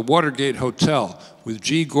of the Watergate Hotel with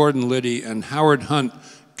G. Gordon Liddy and Howard Hunt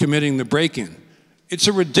committing the break-in. It's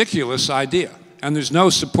a ridiculous idea, and there's no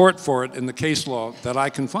support for it in the case law that I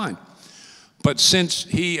can find. But since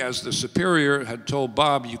he, as the superior, had told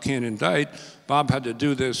Bob, you can't indict, Bob had to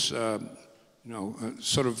do this,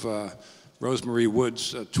 sort of Rosemary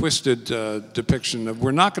Woods' twisted depiction of,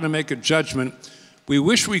 we're not going to make a judgment. We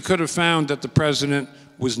wish we could have found that the president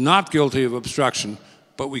was not guilty of obstruction,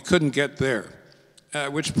 but we couldn't get there.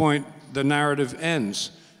 At which point, the narrative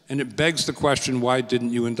ends. And it begs the question, why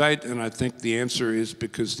didn't you indict? And I think the answer is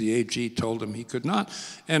because the AG told him he could not.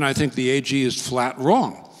 And I think the AG is flat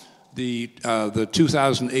wrong. The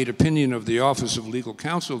 2008 opinion of the Office of Legal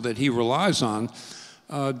Counsel that he relies on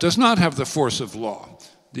does not have the force of law.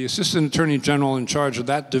 The Assistant Attorney General in charge of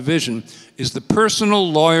that division is the personal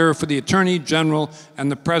lawyer for the Attorney General and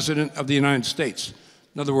the President of the United States.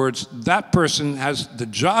 In other words, that person has the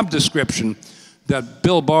job description that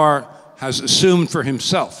Bill Barr has assumed for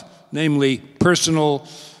himself, namely personal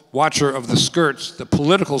watcher of the skirts, the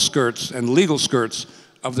political skirts and legal skirts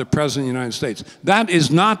of the President of the United States. That is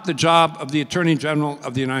not the job of the Attorney General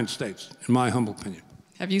of the United States, in my humble opinion.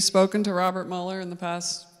 Have you spoken to Robert Mueller in the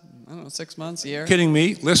past, I don't know, 6 months, a year? Kidding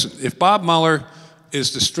me? Listen, if Bob Mueller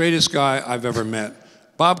is the straightest guy I've ever met,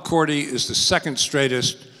 Bob Cordy is the second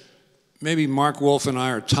straightest, maybe Mark Wolf and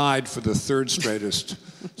I are tied for the third straightest.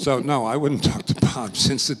 So no, I wouldn't talk to Bob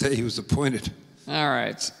since the day he was appointed. All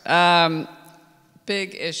right.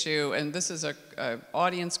 Big issue, and this is a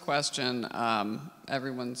audience question.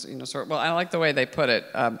 Everyone's, well, I like the way they put it.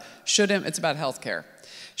 It's about health care.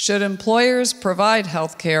 Should employers provide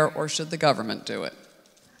health care, or should the government do it?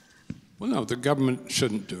 Well, no, the government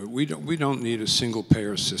shouldn't do it. We don't need a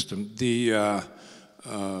single-payer system. The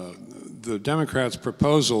Democrats'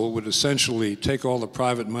 proposal would essentially take all the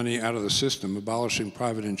private money out of the system, abolishing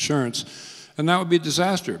private insurance, and that would be a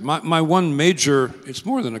disaster. My one major, it's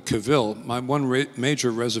more than a cavil, my one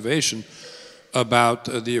major reservation about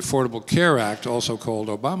the Affordable Care Act, also called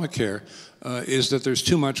Obamacare, is that there's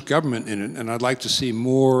too much government in it, and I'd like to see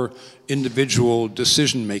more individual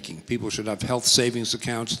decision-making. People should have health savings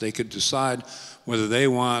accounts. They could decide whether they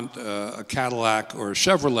want a Cadillac or a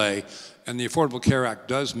Chevrolet, and the Affordable Care Act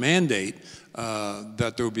does mandate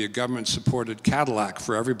that there would be a government-supported Cadillac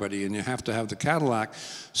for everybody, and you have to have the Cadillac.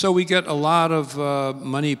 So we get a lot of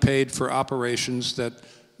money paid for operations that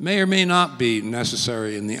may or may not be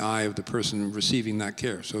necessary in the eye of the person receiving that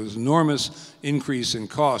care. So there's an enormous increase in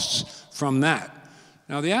costs from that.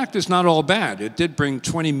 Now, the act is not all bad. It did bring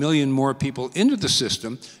 20 million more people into the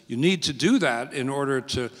system. You need to do that in order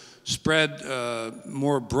to spread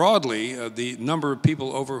more broadly the number of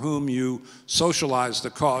people over whom you socialize the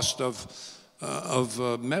cost of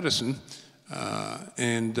medicine.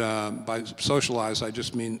 By socialize, I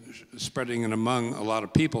just mean spreading it among a lot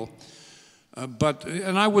of people.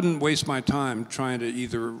 And I wouldn't waste my time trying to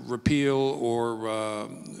either repeal or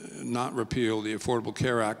not repeal the Affordable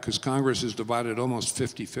Care Act, because Congress is divided almost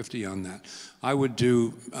 50-50 on that. I would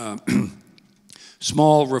do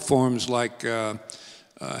small reforms like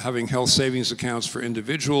having health savings accounts for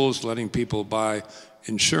individuals, letting people buy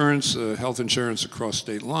insurance, health insurance across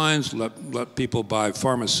state lines, let people buy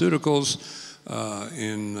pharmaceuticals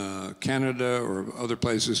in Canada or other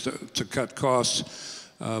places to cut costs.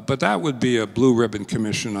 But that would be a blue ribbon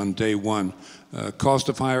commission on day one. Cost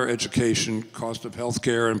of higher education, cost of health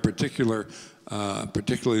care, in particular,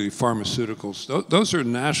 particularly pharmaceuticals. Those are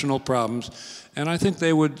national problems, and I think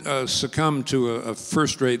they would succumb to a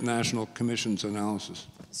first-rate national commission's analysis.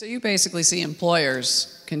 So you basically see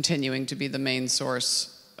employers continuing to be the main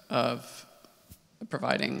source of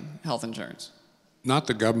providing health insurance? Not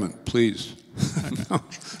the government, please. No.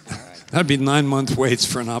 That'd be 9-month waits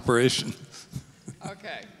for an operation.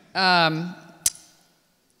 Okay.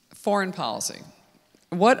 Foreign policy.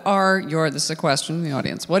 What are your, this is a question from the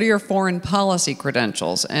audience, what are your foreign policy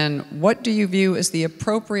credentials, and what do you view as the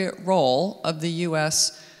appropriate role of the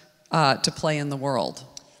U.S. To play in the world?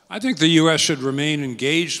 I think the U.S. should remain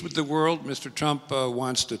engaged with the world. Mr. Trump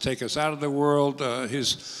wants to take us out of the world.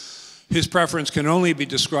 His preference can only be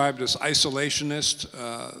described as isolationist.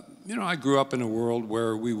 You know, I grew up in a world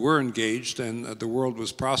where we were engaged and the world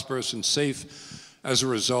was prosperous and safe as a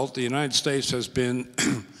result. The United States has been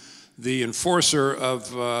the enforcer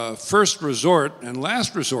of first resort and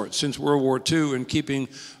last resort since World War II in keeping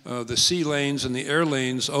the sea lanes and the air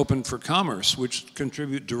lanes open for commerce, which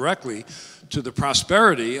contribute directly to the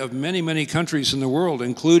prosperity of many, many countries in the world,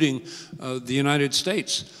 including the United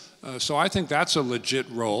States. So I think that's a legit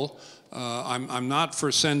role. I'm not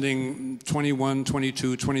for sending 21,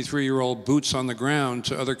 22, 23-year-old boots on the ground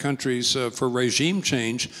to other countries for regime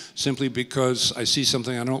change simply because I see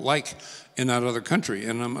something I don't like in that other country.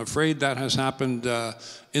 And I'm afraid that has happened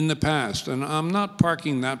in the past. And I'm not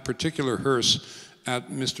parking that particular hearse at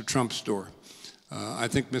Mr. Trump's door. I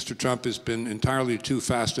think Mr. Trump has been entirely too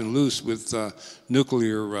fast and loose with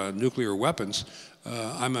nuclear weapons.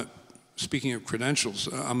 Speaking of credentials,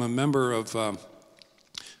 I'm a member of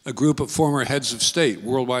a group of former heads of state,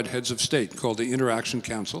 worldwide heads of state, called the Interaction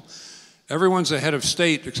Council. Everyone's a head of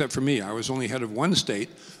state except for me. I was only head of one state,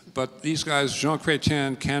 but these guys, Jean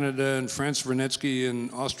Chrétien, Canada, and Franz Wernicke in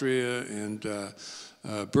Austria, and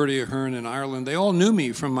Bertie Ahern in Ireland, they all knew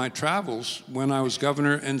me from my travels when I was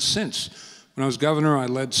governor and since. When I was governor, I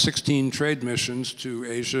led 16 trade missions to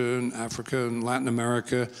Asia and Africa and Latin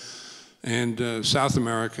America and South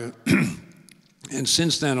America. And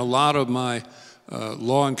since then, a lot of my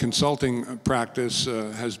law and consulting practice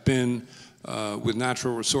has been with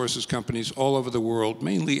natural resources companies all over the world,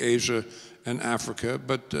 mainly Asia and Africa.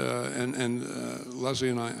 But Leslie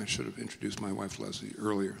and I should have introduced my wife Leslie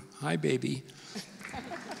earlier. Hi, baby.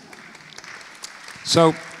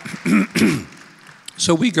 So,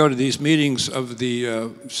 so we go to these meetings of the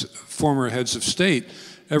former heads of state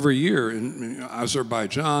every year in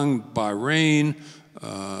Azerbaijan, Bahrain,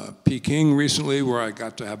 Peking recently, where I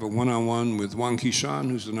got to have a one-on-one with Wang Qishan,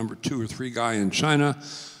 who's the number 2 or 3 guy in China.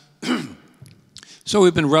 So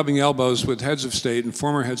we've been rubbing elbows with heads of state and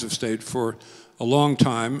former heads of state for a long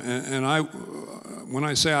time. And when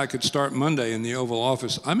I say I could start Monday in the Oval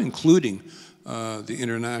Office, I'm including the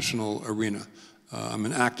international arena. I'm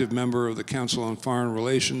an active member of the Council on Foreign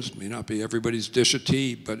Relations. May not be everybody's dish of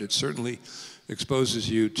tea, but it certainly exposes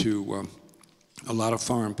you to a lot of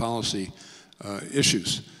foreign policy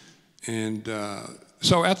issues. And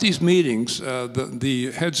so at these meetings,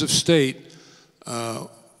 the heads of state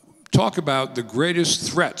talk about the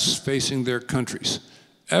greatest threats facing their countries.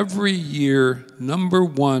 Every year, number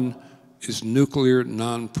 1 is nuclear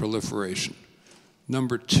non-proliferation.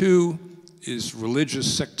 Number 2 is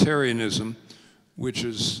religious sectarianism, which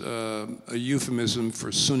is a euphemism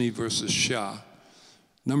for Sunni versus Shia.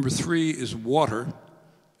 Number 3 is water,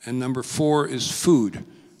 and number 4 is food.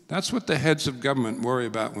 That's what the heads of government worry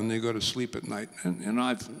about when they go to sleep at night. And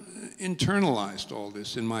I've internalized all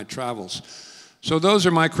this in my travels. So those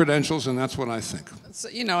are my credentials, and that's what I think. So,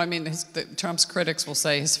 you know, I mean, Trump's critics will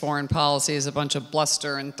say his foreign policy is a bunch of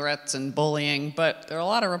bluster and threats and bullying, but there are a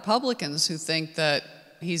lot of Republicans who think that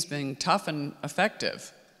he's been tough and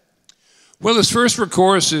effective. Well, his first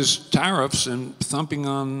recourse is tariffs and thumping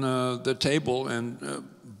on the table and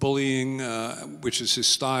bullying, which is his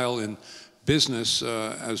style in business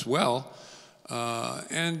as well.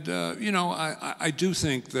 You know, I do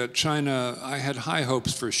think that China, I had high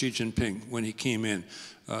hopes for Xi Jinping when he came in.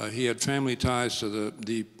 He had family ties to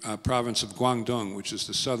the province of Guangdong, which is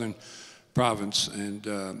the southern province, and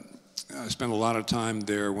I spent a lot of time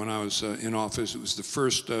there when I was in office. It was the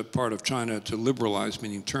first part of China to liberalize,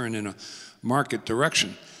 meaning turn in a market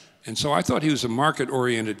direction. And so I thought he was a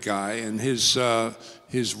market-oriented guy, and his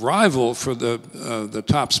rival for the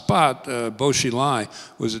top spot, Bo Xilai,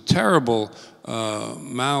 was a terrible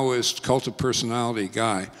Maoist cult of personality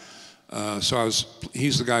guy.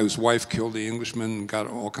 He's the guy whose wife killed the Englishman and got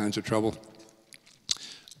all kinds of trouble,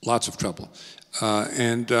 lots of trouble. So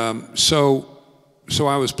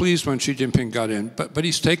I was pleased when Xi Jinping got in, but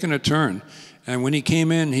he's taken a turn. And when he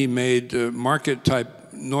came in, he made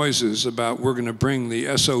market-type noises about we're going to bring the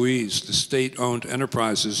SOEs, the state-owned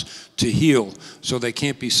enterprises, to heel so they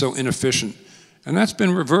can't be so inefficient. And that's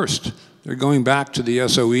been reversed. They're going back to the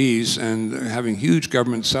SOEs and having huge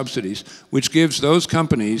government subsidies, which gives those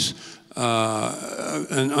companies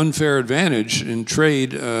an unfair advantage in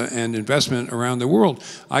trade and investment around the world.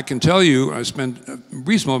 I can tell you, I spent a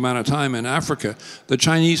reasonable amount of time in Africa. The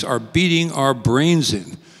Chinese are beating our brains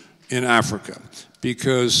in Africa,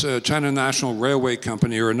 because China National Railway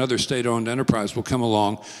Company or another state-owned enterprise will come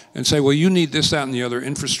along and say, well, you need this, that, and the other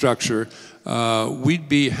infrastructure. We'd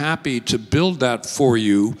be happy to build that for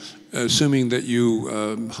you, assuming that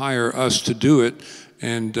you hire us to do it,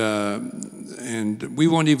 and we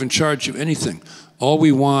won't even charge you anything. All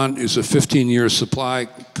we want is a 15-year supply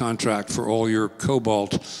contract for all your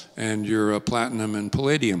cobalt and your platinum and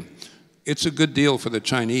palladium. It's a good deal for the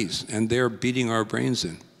Chinese, and they're beating our brains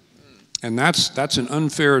in. And that's an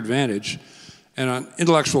unfair advantage. And on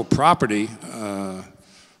intellectual property,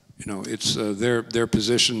 you know, it's their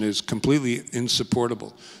position is completely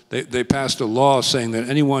insupportable. They passed a law saying that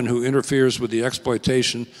anyone who interferes with the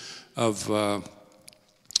exploitation of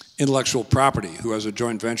intellectual property, who has a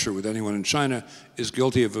joint venture with anyone in China, is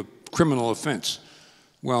guilty of a criminal offense.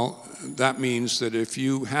 Well, that means that if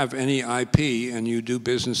you have any IP and you do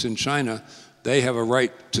business in China, they have a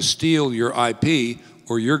right to steal your IP,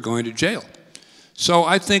 or you're going to jail. So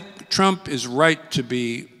I think Trump is right to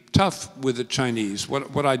be tough with the Chinese.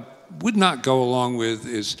 What I would not go along with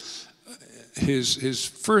is his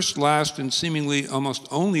first, last, and seemingly almost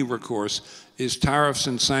only recourse is tariffs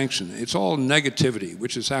and sanction. It's all negativity,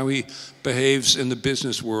 which is how he behaves in the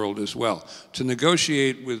business world as well. To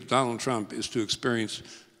negotiate with Donald Trump is to experience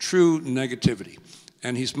true negativity.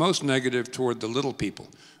 And he's most negative toward the little people.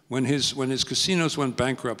 When his casinos went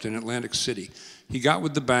bankrupt in Atlantic City, he got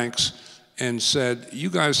with the banks and said, you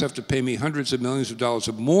guys have to pay me hundreds of millions of dollars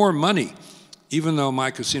of more money, even though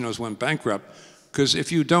my casinos went bankrupt, because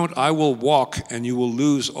if you don't, I will walk and you will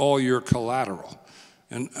lose all your collateral.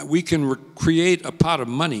 And we can create a pot of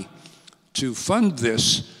money to fund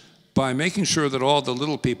this by making sure that all the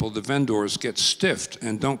little people, the vendors, get stiffed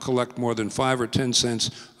and don't collect more than 5 or 10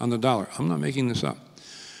 cents on the dollar. I'm not making this up.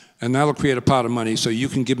 And that'll create a pot of money so you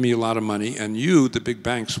can give me a lot of money, and you, the big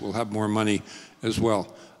banks, will have more money as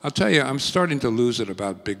well. I'll tell you, I'm starting to lose it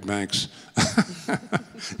about big banks.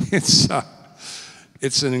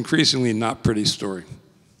 It's an increasingly not pretty story.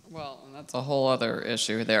 Well, and that's a whole other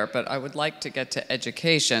issue there, but I would like to get to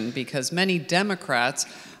education, because many Democrats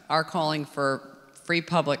are calling for free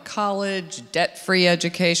public college, debt-free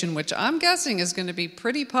education, which I'm guessing is going to be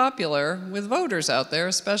pretty popular with voters out there,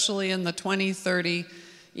 especially in the 20, 30,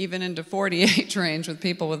 even into 48 range with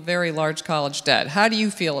people with very large college debt. How do you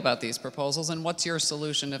feel about these proposals, and what's your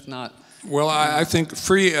solution if not? Well, I think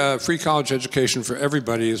free college education for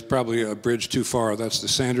everybody is probably a bridge too far. That's the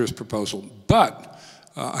Sanders proposal. But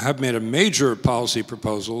I have made a major policy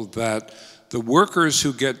proposal that the workers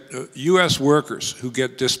who get, U.S. workers who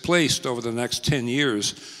get displaced over the next 10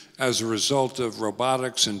 years as a result of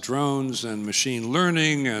robotics and drones and machine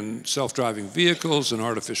learning and self-driving vehicles and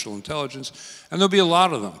artificial intelligence, and there'll be a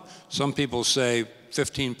lot of them. Some people say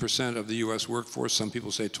 15% of the U.S. workforce, some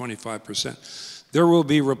people say 25%. There will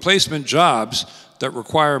be replacement jobs that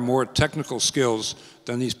require more technical skills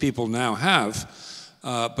than these people now have,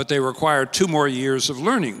 but they require 2 more years of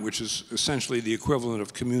learning, which is essentially the equivalent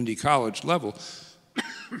of community college level.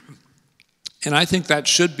 And I think that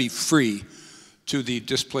should be free to the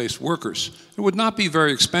displaced workers. It would not be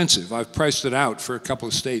very expensive. I've priced it out for a couple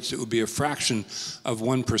of states. It would be a fraction of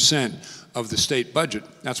 1% of the state budget.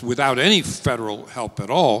 That's without any federal help at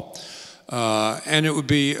all. And it would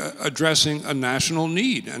be addressing a national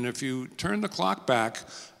need. And if you turn the clock back,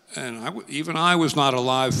 and even I was not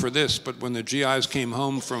alive for this, but when the GIs came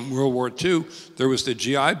home from World War II, there was the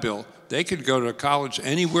GI Bill. They could go to college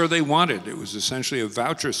anywhere they wanted. It was essentially a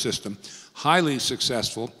voucher system, highly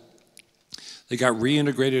successful. They got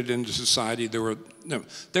reintegrated into society. They were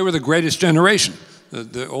the greatest generation.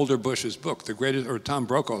 The older Bush's book, or Tom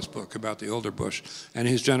Brokaw's book about the older Bush and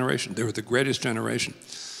his generation. They were the greatest generation.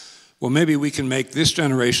 Well, maybe we can make this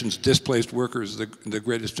generation's displaced workers the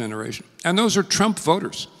greatest generation. And those are Trump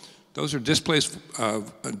voters. Those are displaced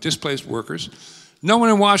workers. No one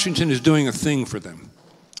in Washington is doing a thing for them.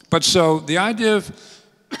 But so the idea of,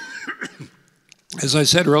 as I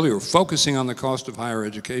said earlier, focusing on the cost of higher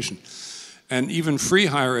education, and even free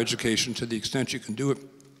higher education to the extent you can do it,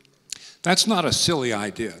 that's not a silly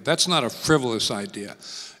idea. That's not a frivolous idea.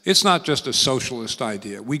 It's not just a socialist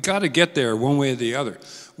idea. We got to get there one way or the other.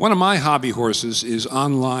 One of my hobby horses is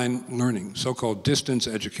online learning, so-called distance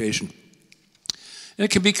education. And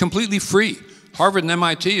it can be completely free. Harvard and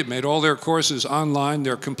MIT have made all their courses online.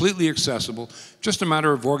 They're completely accessible, just a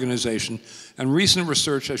matter of organization. And recent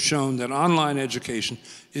research has shown that online education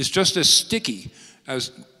is just as sticky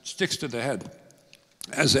as sticks to the head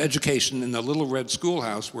as education in the little red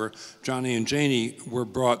schoolhouse where Johnny and Janie were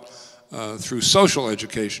brought through social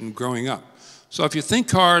education growing up. So if you think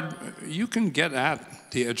hard, you can get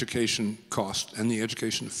at the education cost and the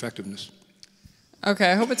education effectiveness.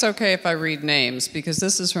 Okay, I hope it's okay if I read names, because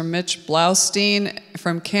this is from Mitch Blaustein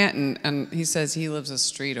from Canton, and he says he lives a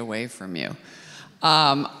street away from you.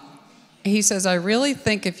 He says, I really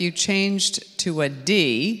think if you changed to a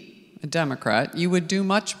D, a Democrat, you would do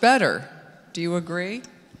much better. Do you agree?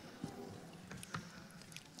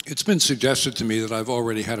 It's been suggested to me that I've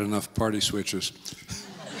already had enough party switches.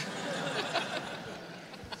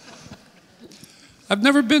 I've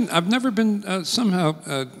never been somehow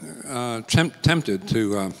tempted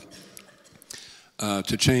to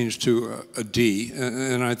change to a D,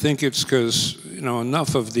 and I think it's because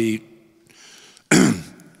enough of the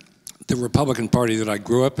Republican Party that I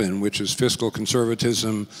grew up in, which is fiscal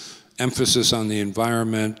conservatism, emphasis on the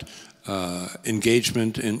environment,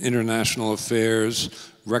 engagement in international affairs,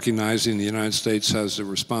 recognizing the United States has a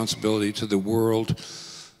responsibility to the world.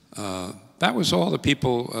 That was all the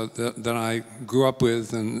people that I grew up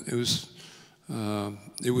with, and it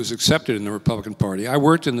was accepted in the Republican Party. I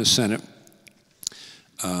worked in the Senate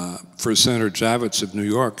for Senator Javits of New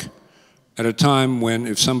York at a time when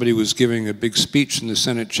if somebody was giving a big speech in the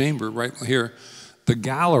Senate chamber right here, the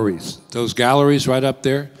galleries, those galleries right up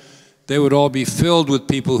there, they would all be filled with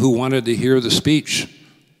people who wanted to hear the speech,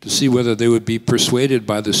 to see whether they would be persuaded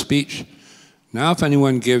by the speech. Now, if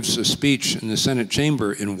anyone gives a speech in the Senate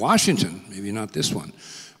chamber in Washington, maybe not this one,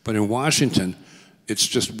 but in Washington, it's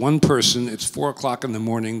just one person, it's 4 o'clock in the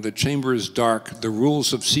morning, the chamber is dark, the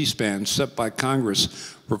rules of C-SPAN set by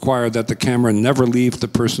Congress require that the camera never leave the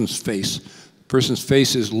person's face. The person's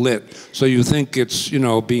face is lit, so you think it's,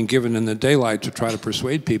 being given in the daylight to try to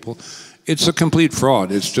persuade people. It's a complete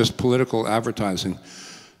fraud. It's just political advertising.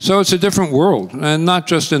 So it's a different world, and not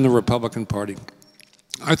just in the Republican Party.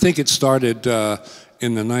 I think it started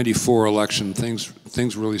in the '94 election.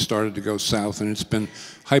 Things really started to go south, and it's been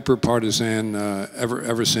hyper-partisan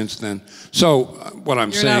ever since then. So what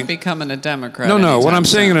I'm saying... You're not becoming a Democrat. No. What I'm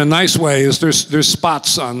saying in a nice way is there's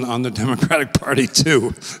spots on the Democratic Party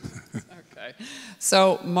too. Okay.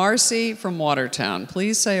 So Marcy from Watertown,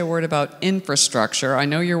 please say a word about infrastructure. I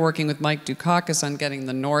know you're working with Mike Dukakis on getting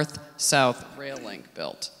the north-south rail link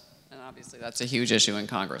built, and obviously that's a huge issue in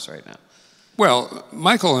Congress right now. Well,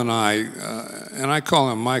 Michael and I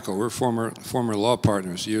call him Michael, we're former law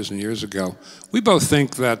partners years and years ago. We both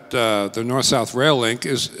think that the North-South rail link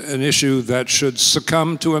is an issue that should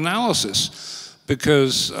succumb to analysis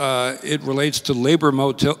because it relates to labor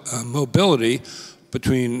mobility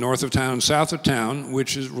between north of town and south of town,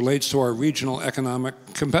 which relates to our regional economic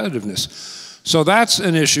competitiveness. So that's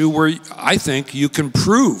an issue where I think you can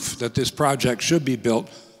prove that this project should be built.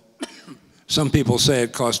 Some people say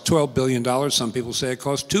it costs $12 billion, some people say it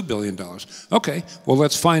costs $2 billion. Okay, well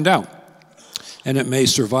let's find out. And it may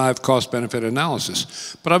survive cost-benefit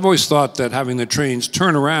analysis. But I've always thought that having the trains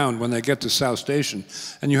turn around when they get to South Station,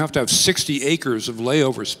 and you have to have 60 acres of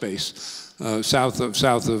layover space south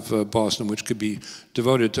of Boston, which could be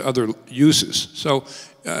devoted to other uses. So,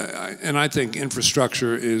 and I think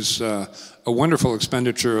infrastructure is a wonderful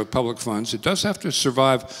expenditure of public funds. It does have to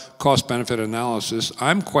survive cost-benefit analysis.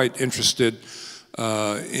 I'm quite interested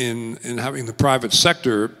in having the private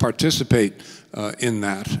sector participate in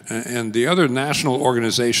that. And the other national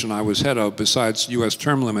organization I was head of, besides U.S.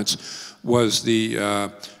 term limits, was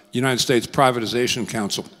the United States Privatization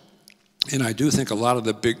Council. And I do think a lot of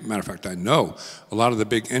the big, matter of fact, I know a lot of the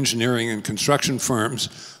big engineering and construction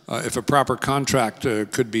firms, if a proper contract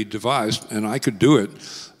could be devised, and I could do it,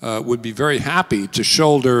 would be very happy to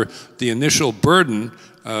shoulder the initial burden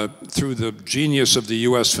through the genius of the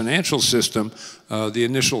U.S. financial system, the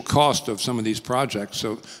initial cost of some of these projects.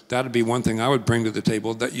 So that would be one thing I would bring to the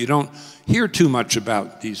table that you don't hear too much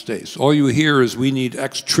about these days. All you hear is we need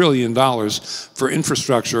X trillion dollars for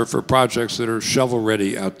infrastructure for projects that are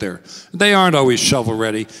shovel-ready out there. They aren't always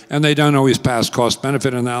shovel-ready, and they don't always pass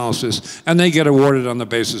cost-benefit analysis, and they get awarded on the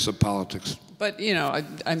basis of politics. But, you know,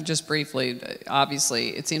 I'm just briefly, obviously,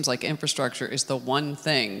 it seems like infrastructure is the one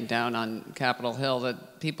thing down on Capitol Hill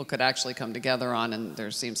that people could actually come together on, and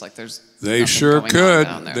there seems like there's They sure could.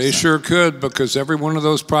 They sure could, because every one of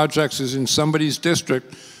those projects is in somebody's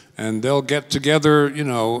district, and they'll get together, you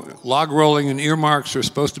know, log rolling and earmarks are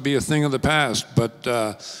supposed to be a thing of the past. But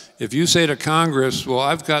if you say to Congress, well,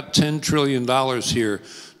 I've got $10 trillion here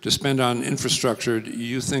to spend on infrastructure, do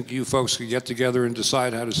you think you folks could get together and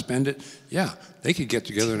decide how to spend it? Yeah, they could get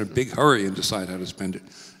together in a big hurry and decide how to spend it.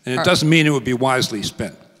 And it doesn't mean it would be wisely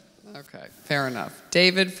spent. Okay, fair enough.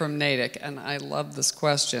 David from Natick, and I love this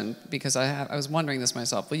question because I was wondering this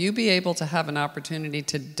myself. Will you be able to have an opportunity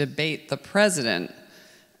to debate the president?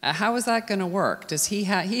 How is that going to work? Does he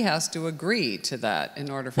has to agree to that in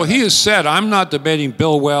order for? Well, he has said, I'm not debating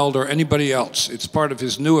Bill Weld or anybody else. It's part of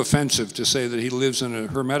his new offensive to say that he lives in a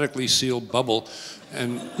hermetically sealed bubble,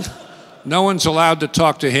 and no one's allowed to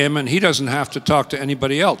talk to him, and he doesn't have to talk to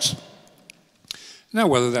anybody else. Now,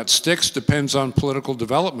 whether that sticks depends on political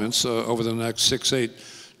developments over the next 6, 8,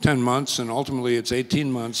 10 months, and ultimately it's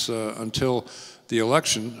 18 months until the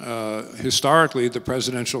election. Historically, the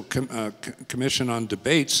Presidential Commission on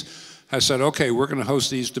Debates has said, okay, we're going to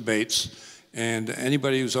host these debates, and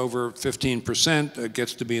anybody who's over 15%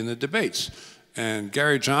 gets to be in the debates. And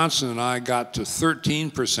Gary Johnson and I got to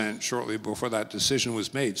 13% shortly before that decision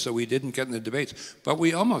was made, so we didn't get in the debates, but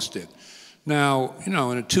we almost did. Now, you know,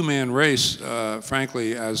 in a two-man race,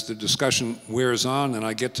 frankly, as the discussion wears on and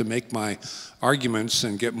I get to make my arguments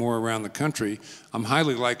and get more around the country, I'm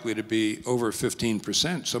highly likely to be over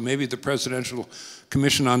 15%. So maybe the Presidential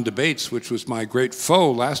Commission on Debates, which was my great foe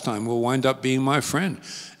last time, will wind up being my friend.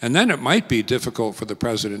 And then it might be difficult for the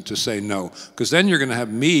president to say no, because then you're going to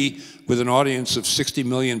have me with an audience of 60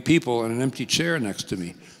 million people and an empty chair next to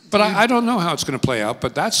me. But I don't know how it's going to play out,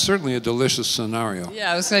 but that's certainly a delicious scenario.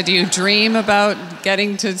 Yeah, I was going to, do you dream about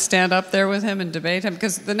getting to stand up there with him and debate him?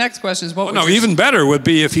 Because the next question is, what would even better would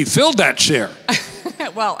be if he filled that chair.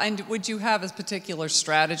 Well, and would you have a particular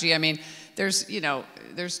strategy? I mean, there's, you know,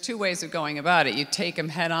 there's two ways of going about it. You take him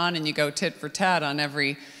head on and you go tit for tat on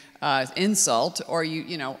every insult, or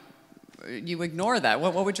you ignore that.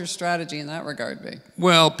 What would your strategy in that regard be?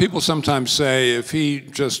 Well, people sometimes say, if he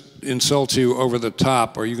just insults you over the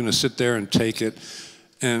top, are you going to sit there and take it?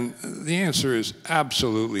 And the answer is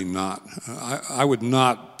absolutely not. I would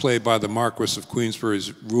not play by the Marquis of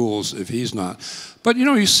Queensberry's rules if he's not. But, you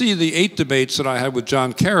know, you see the 8 debates that I had with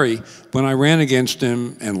John Kerry when I ran against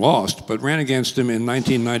him and lost, but ran against him in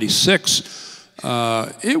 1996.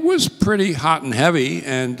 It was pretty hot and heavy,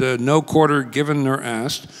 and no quarter given nor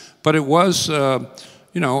asked. But it was,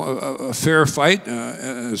 you know, a fair fight,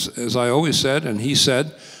 as I always said, and he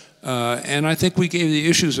said. And I think we gave the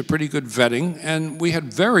issues a pretty good vetting, and we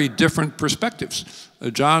had very different perspectives.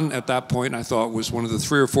 John, at that point, I thought, was one of the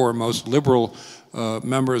 3 or 4 most liberal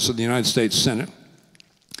members of the United States Senate.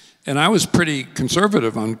 And I was pretty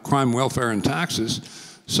conservative on crime, welfare, and taxes.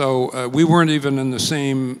 So we weren't even in the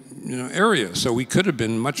same area. So we could have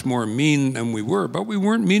been much more mean than we were, but we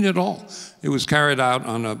weren't mean at all. It was carried out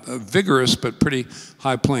on a vigorous but pretty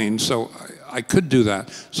high plane. So I could do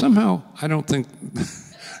that. Somehow, I don't think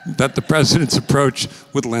that the president's approach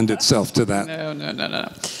would lend itself to that. No.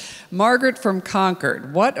 Margaret from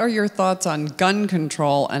Concord, what are your thoughts on gun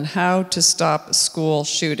control and how to stop school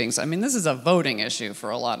shootings? I mean, this is a voting issue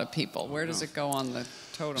for a lot of people. Where does it go on the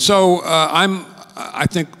totem? So I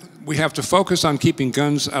think we have to focus on keeping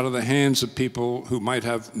guns out of the hands of people who might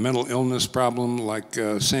have mental illness problem, like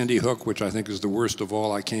Sandy Hook, which I think is the worst of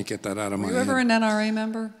all. I can't get that out of my head. Were you ever an NRA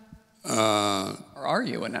member? Or are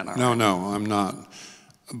you an NRA? No, I'm not.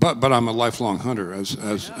 But I'm a lifelong hunter, as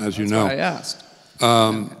you know. That's why I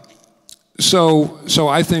asked. So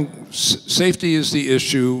I think safety is the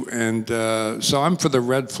issue, and so I'm for the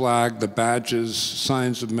red flag, the badges,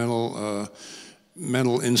 signs of mental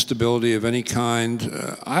mental instability of any kind.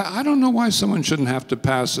 I don't know why someone shouldn't have to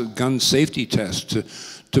pass a gun safety test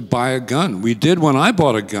to buy a gun. We did when I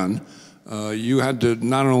bought a gun. You had to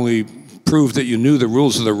not only prove that you knew the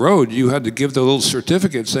rules of the road, you had to give the little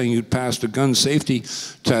certificate saying you'd passed a gun safety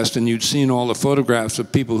test and you'd seen all the photographs of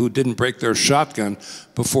people who didn't break their shotgun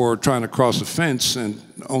before trying to cross a fence and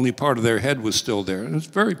only part of their head was still there. And it's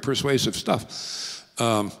very persuasive stuff.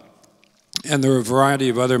 And there are a variety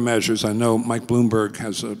of other measures. I know Mike Bloomberg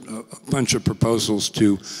has a bunch of proposals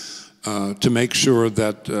to make sure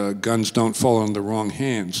that guns don't fall in the wrong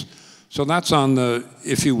hands. So that's on the,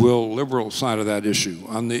 if you will, liberal side of that issue.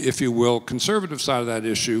 On the, if you will, conservative side of that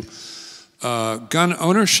issue, gun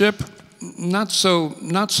ownership, not so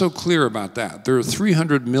clear about that. There are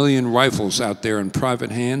 300 million rifles out there in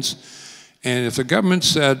private hands. And if the government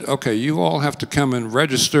said, okay, you all have to come and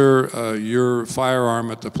register your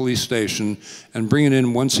firearm at the police station and bring it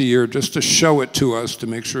in once a year just to show it to us to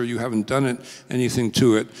make sure you haven't done anything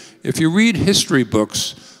to it. If you read history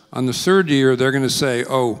books, on the third year, they're going to say,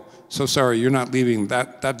 oh, so sorry, you're not leaving,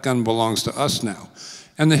 that gun belongs to us now.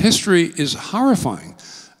 And the history is horrifying.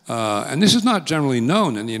 And this is not generally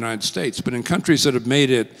known in the United States, but in countries that have made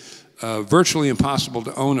it virtually impossible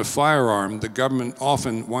to own a firearm, the government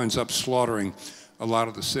often winds up slaughtering a lot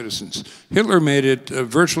of the citizens. Hitler made it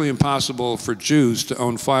virtually impossible for Jews to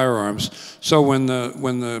own firearms, so when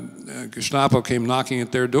the Gestapo came knocking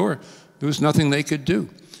at their door, there was nothing they could do.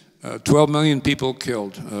 12 million people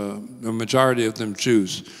killed, the majority of them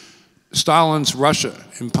Jews. Stalin's Russia,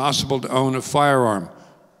 impossible to own a firearm,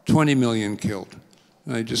 20 million killed.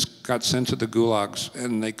 They just got sent to the gulags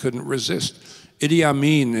and they couldn't resist. Idi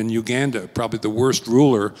Amin in Uganda, probably the worst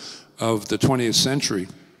ruler of the 20th century,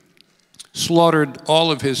 slaughtered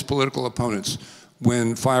all of his political opponents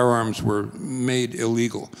when firearms were made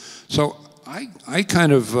illegal. So I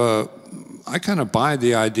kind of buy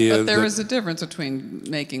the idea but there is a difference between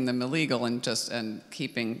making them illegal and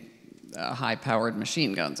keeping high-powered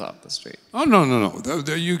machine guns off the street. Oh, no.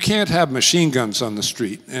 You can't have machine guns on the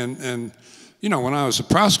street. And you know, when I was a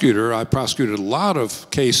prosecutor, I prosecuted a lot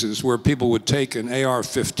of cases where people would take an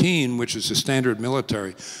AR-15, which is a standard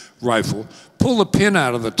military rifle, pull a pin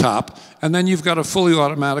out of the top, and then you've got a fully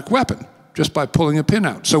automatic weapon just by pulling a pin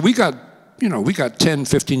out. So we got 10,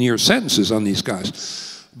 15-year sentences on these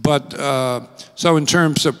guys. But so in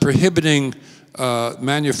terms of prohibiting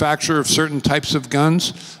manufacture of certain types of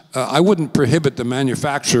guns, I wouldn't prohibit the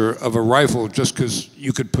manufacture of a rifle just because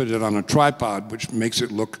you could put it on a tripod, which makes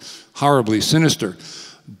it look horribly sinister.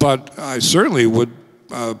 But I certainly would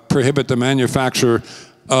prohibit the manufacture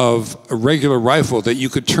of a regular rifle that you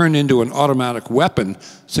could turn into an automatic weapon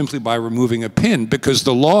simply by removing a pin, because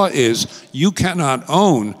the law is you cannot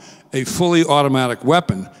own a fully automatic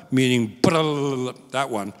weapon, meaning that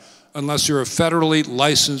one, unless you're a federally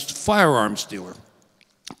licensed firearms dealer.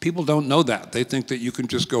 People don't know that. They think that you can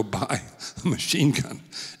just go buy a machine gun.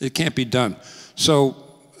 It can't be done. So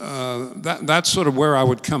that's sort of where I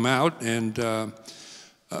would come out. And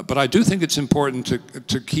but I do think it's important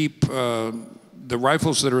to keep the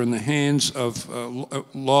rifles that are in the hands of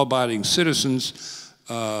law-abiding citizens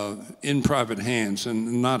in private hands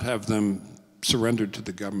and not have them surrendered to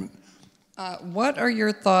the government. What are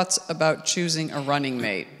your thoughts about choosing a running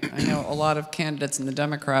mate? I know a lot of candidates in the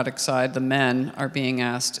Democratic side, the men, are being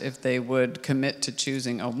asked if they would commit to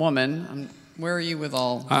choosing a woman. Where are you with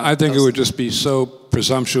all I think it would just be so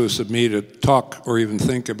presumptuous of me to talk or even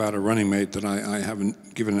think about a running mate that I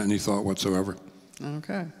haven't given it any thought whatsoever.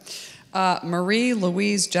 Okay. Marie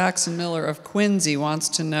Louise Jackson Miller of Quincy wants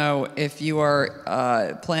to know if you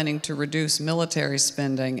are planning to reduce military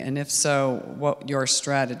spending, and if so, what your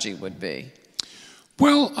strategy would be.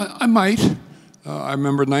 Well, I might. I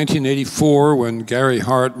remember 1984 when Gary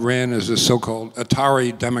Hart ran as a so-called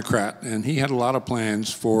Atari Democrat, and he had a lot of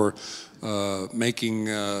plans for making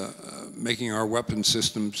our weapon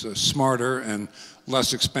systems smarter and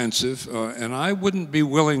less expensive, and I wouldn't be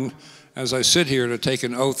willing, as I sit here, to take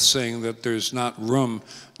an oath saying that there's not room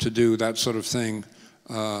to do that sort of thing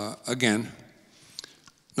again.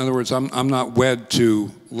 In other words, I'm not wed to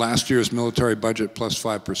last year's military budget plus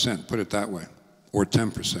 5%, put it that way, or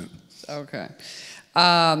 10%. Okay.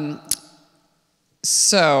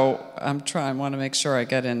 So I want to make sure I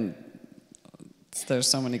get in. There's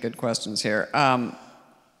so many good questions here.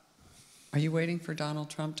 Are you waiting for Donald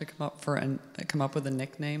Trump to come up with a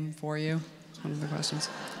nickname for you? That's one of the questions.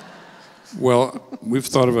 Well, we've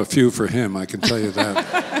thought of a few for him, I can tell you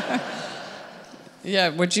that. Yeah,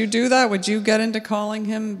 would you do that? Would you get into calling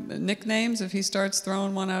him nicknames if he starts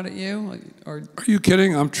throwing one out at you? Or are you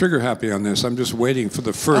kidding? I'm trigger happy on this. I'm just waiting for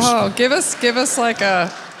the first. Oh, give us like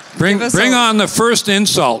a Bring on the first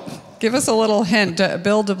insult. Give us a little hint.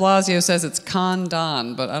 Bill de Blasio says it's con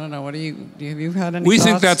Don, but I don't know. What have you had any We thoughts?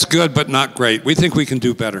 think that's good, but not great. We think we can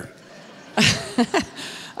do better.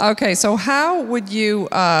 Okay, so how would you,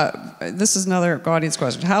 this is another audience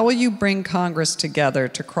question, how will you bring Congress together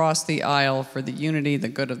to cross the aisle for the unity, the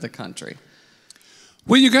good of the country?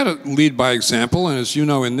 Well, you got to lead by example, and as you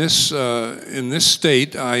know, in this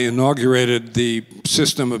state, I inaugurated the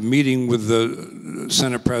system of meeting with the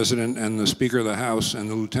Senate President and the Speaker of the House and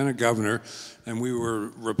the Lieutenant Governor, and we were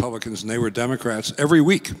Republicans and they were Democrats, every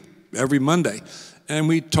week, every Monday. And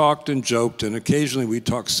we talked and joked, and occasionally we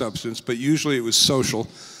talked substance, but usually it was social.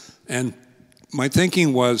 And my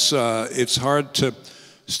thinking was, it's hard to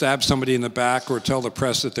stab somebody in the back or tell the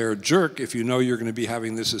press that they're a jerk if you know you're going to be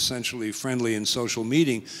having this essentially friendly and social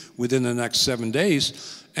meeting within the next 7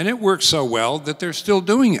 days. And it worked so well that they're still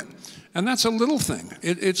doing it. And that's a little thing.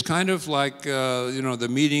 It's kind of like, you know, the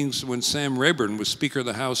meetings when Sam Rayburn was Speaker of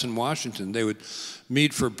the House in Washington. They would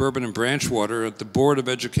meet for bourbon and branch water at the Board of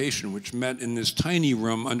Education, which met in this tiny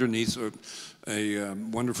room underneath a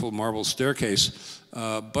wonderful marble staircase.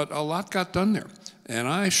 But a lot got done there. And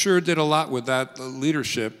I sure did a lot with that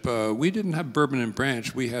leadership. We didn't have bourbon and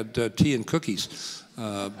branch. We had tea and cookies.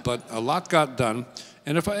 But a lot got done.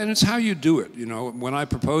 And it's how you do it. You know, when I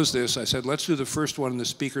proposed this, I said, let's do the first one in the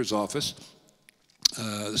Speaker's office,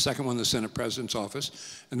 the second one in the Senate President's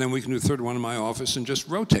office, and then we can do the third one in my office and just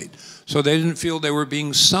rotate. So they didn't feel they were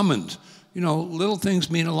being summoned. You know, little things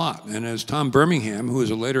mean a lot. And as Tom Birmingham, who is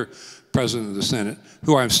a later President of the Senate,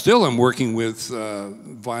 who I still am working with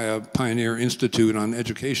via Pioneer Institute on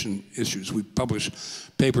education issues, we publish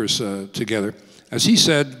papers together, as he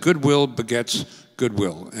said, goodwill begets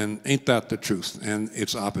goodwill, and ain't that the truth? And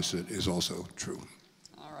its opposite is also true.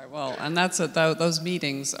 All right, well, and those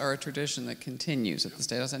meetings are a tradition that continues at the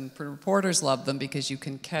State House, and reporters love them because you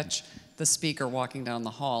can catch the speaker walking down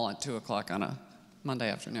the hall at 2 o'clock on a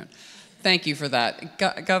Monday afternoon. Thank you for that.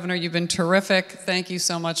 Governor, you've been terrific. Thank you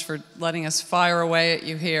so much for letting us fire away at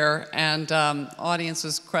you here, and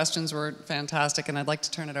audience's questions were fantastic, and I'd like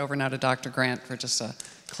to turn it over now to Dr. Grant for just a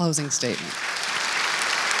closing statement.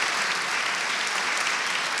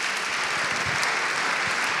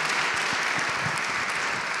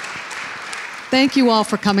 Thank you all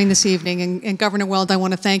for coming this evening. And Governor Weld, I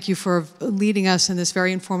want to thank you for leading us in this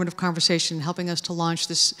very informative conversation, helping us to launch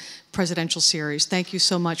this presidential series. Thank you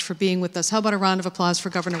so much for being with us. How about a round of applause for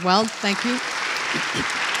Governor Weld? Thank you.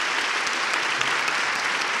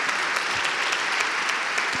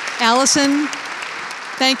 Alison,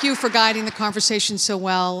 thank you for guiding the conversation so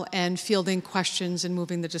well and fielding questions and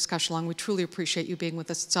moving the discussion along. We truly appreciate you being with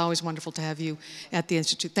us. It's always wonderful to have you at the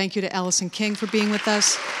Institute. Thank you to Alison King for being with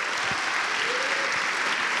us.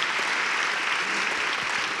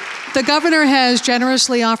 The governor has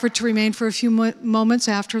generously offered to remain for a few moments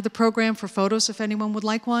after the program for photos, if anyone would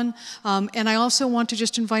like one. And I also want to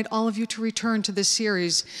just invite all of you to return to this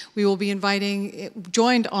series. We will be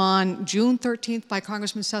joined on June 13th by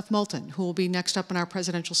Congressman Seth Moulton, who will be next up in our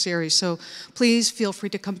presidential series. So please feel free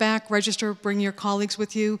to come back, register, bring your colleagues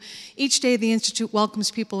with you. Each day, the Institute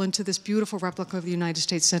welcomes people into this beautiful replica of the United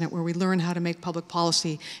States Senate, where we learn how to make public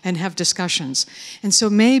policy and have discussions. And so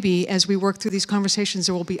maybe, as we work through these conversations,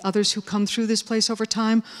 there will be others who come through this place over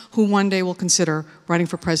time who one day will consider running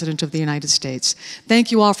for President of the United States.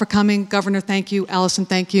 Thank you all for coming. Governor, thank you. Alison,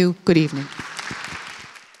 thank you. Good evening.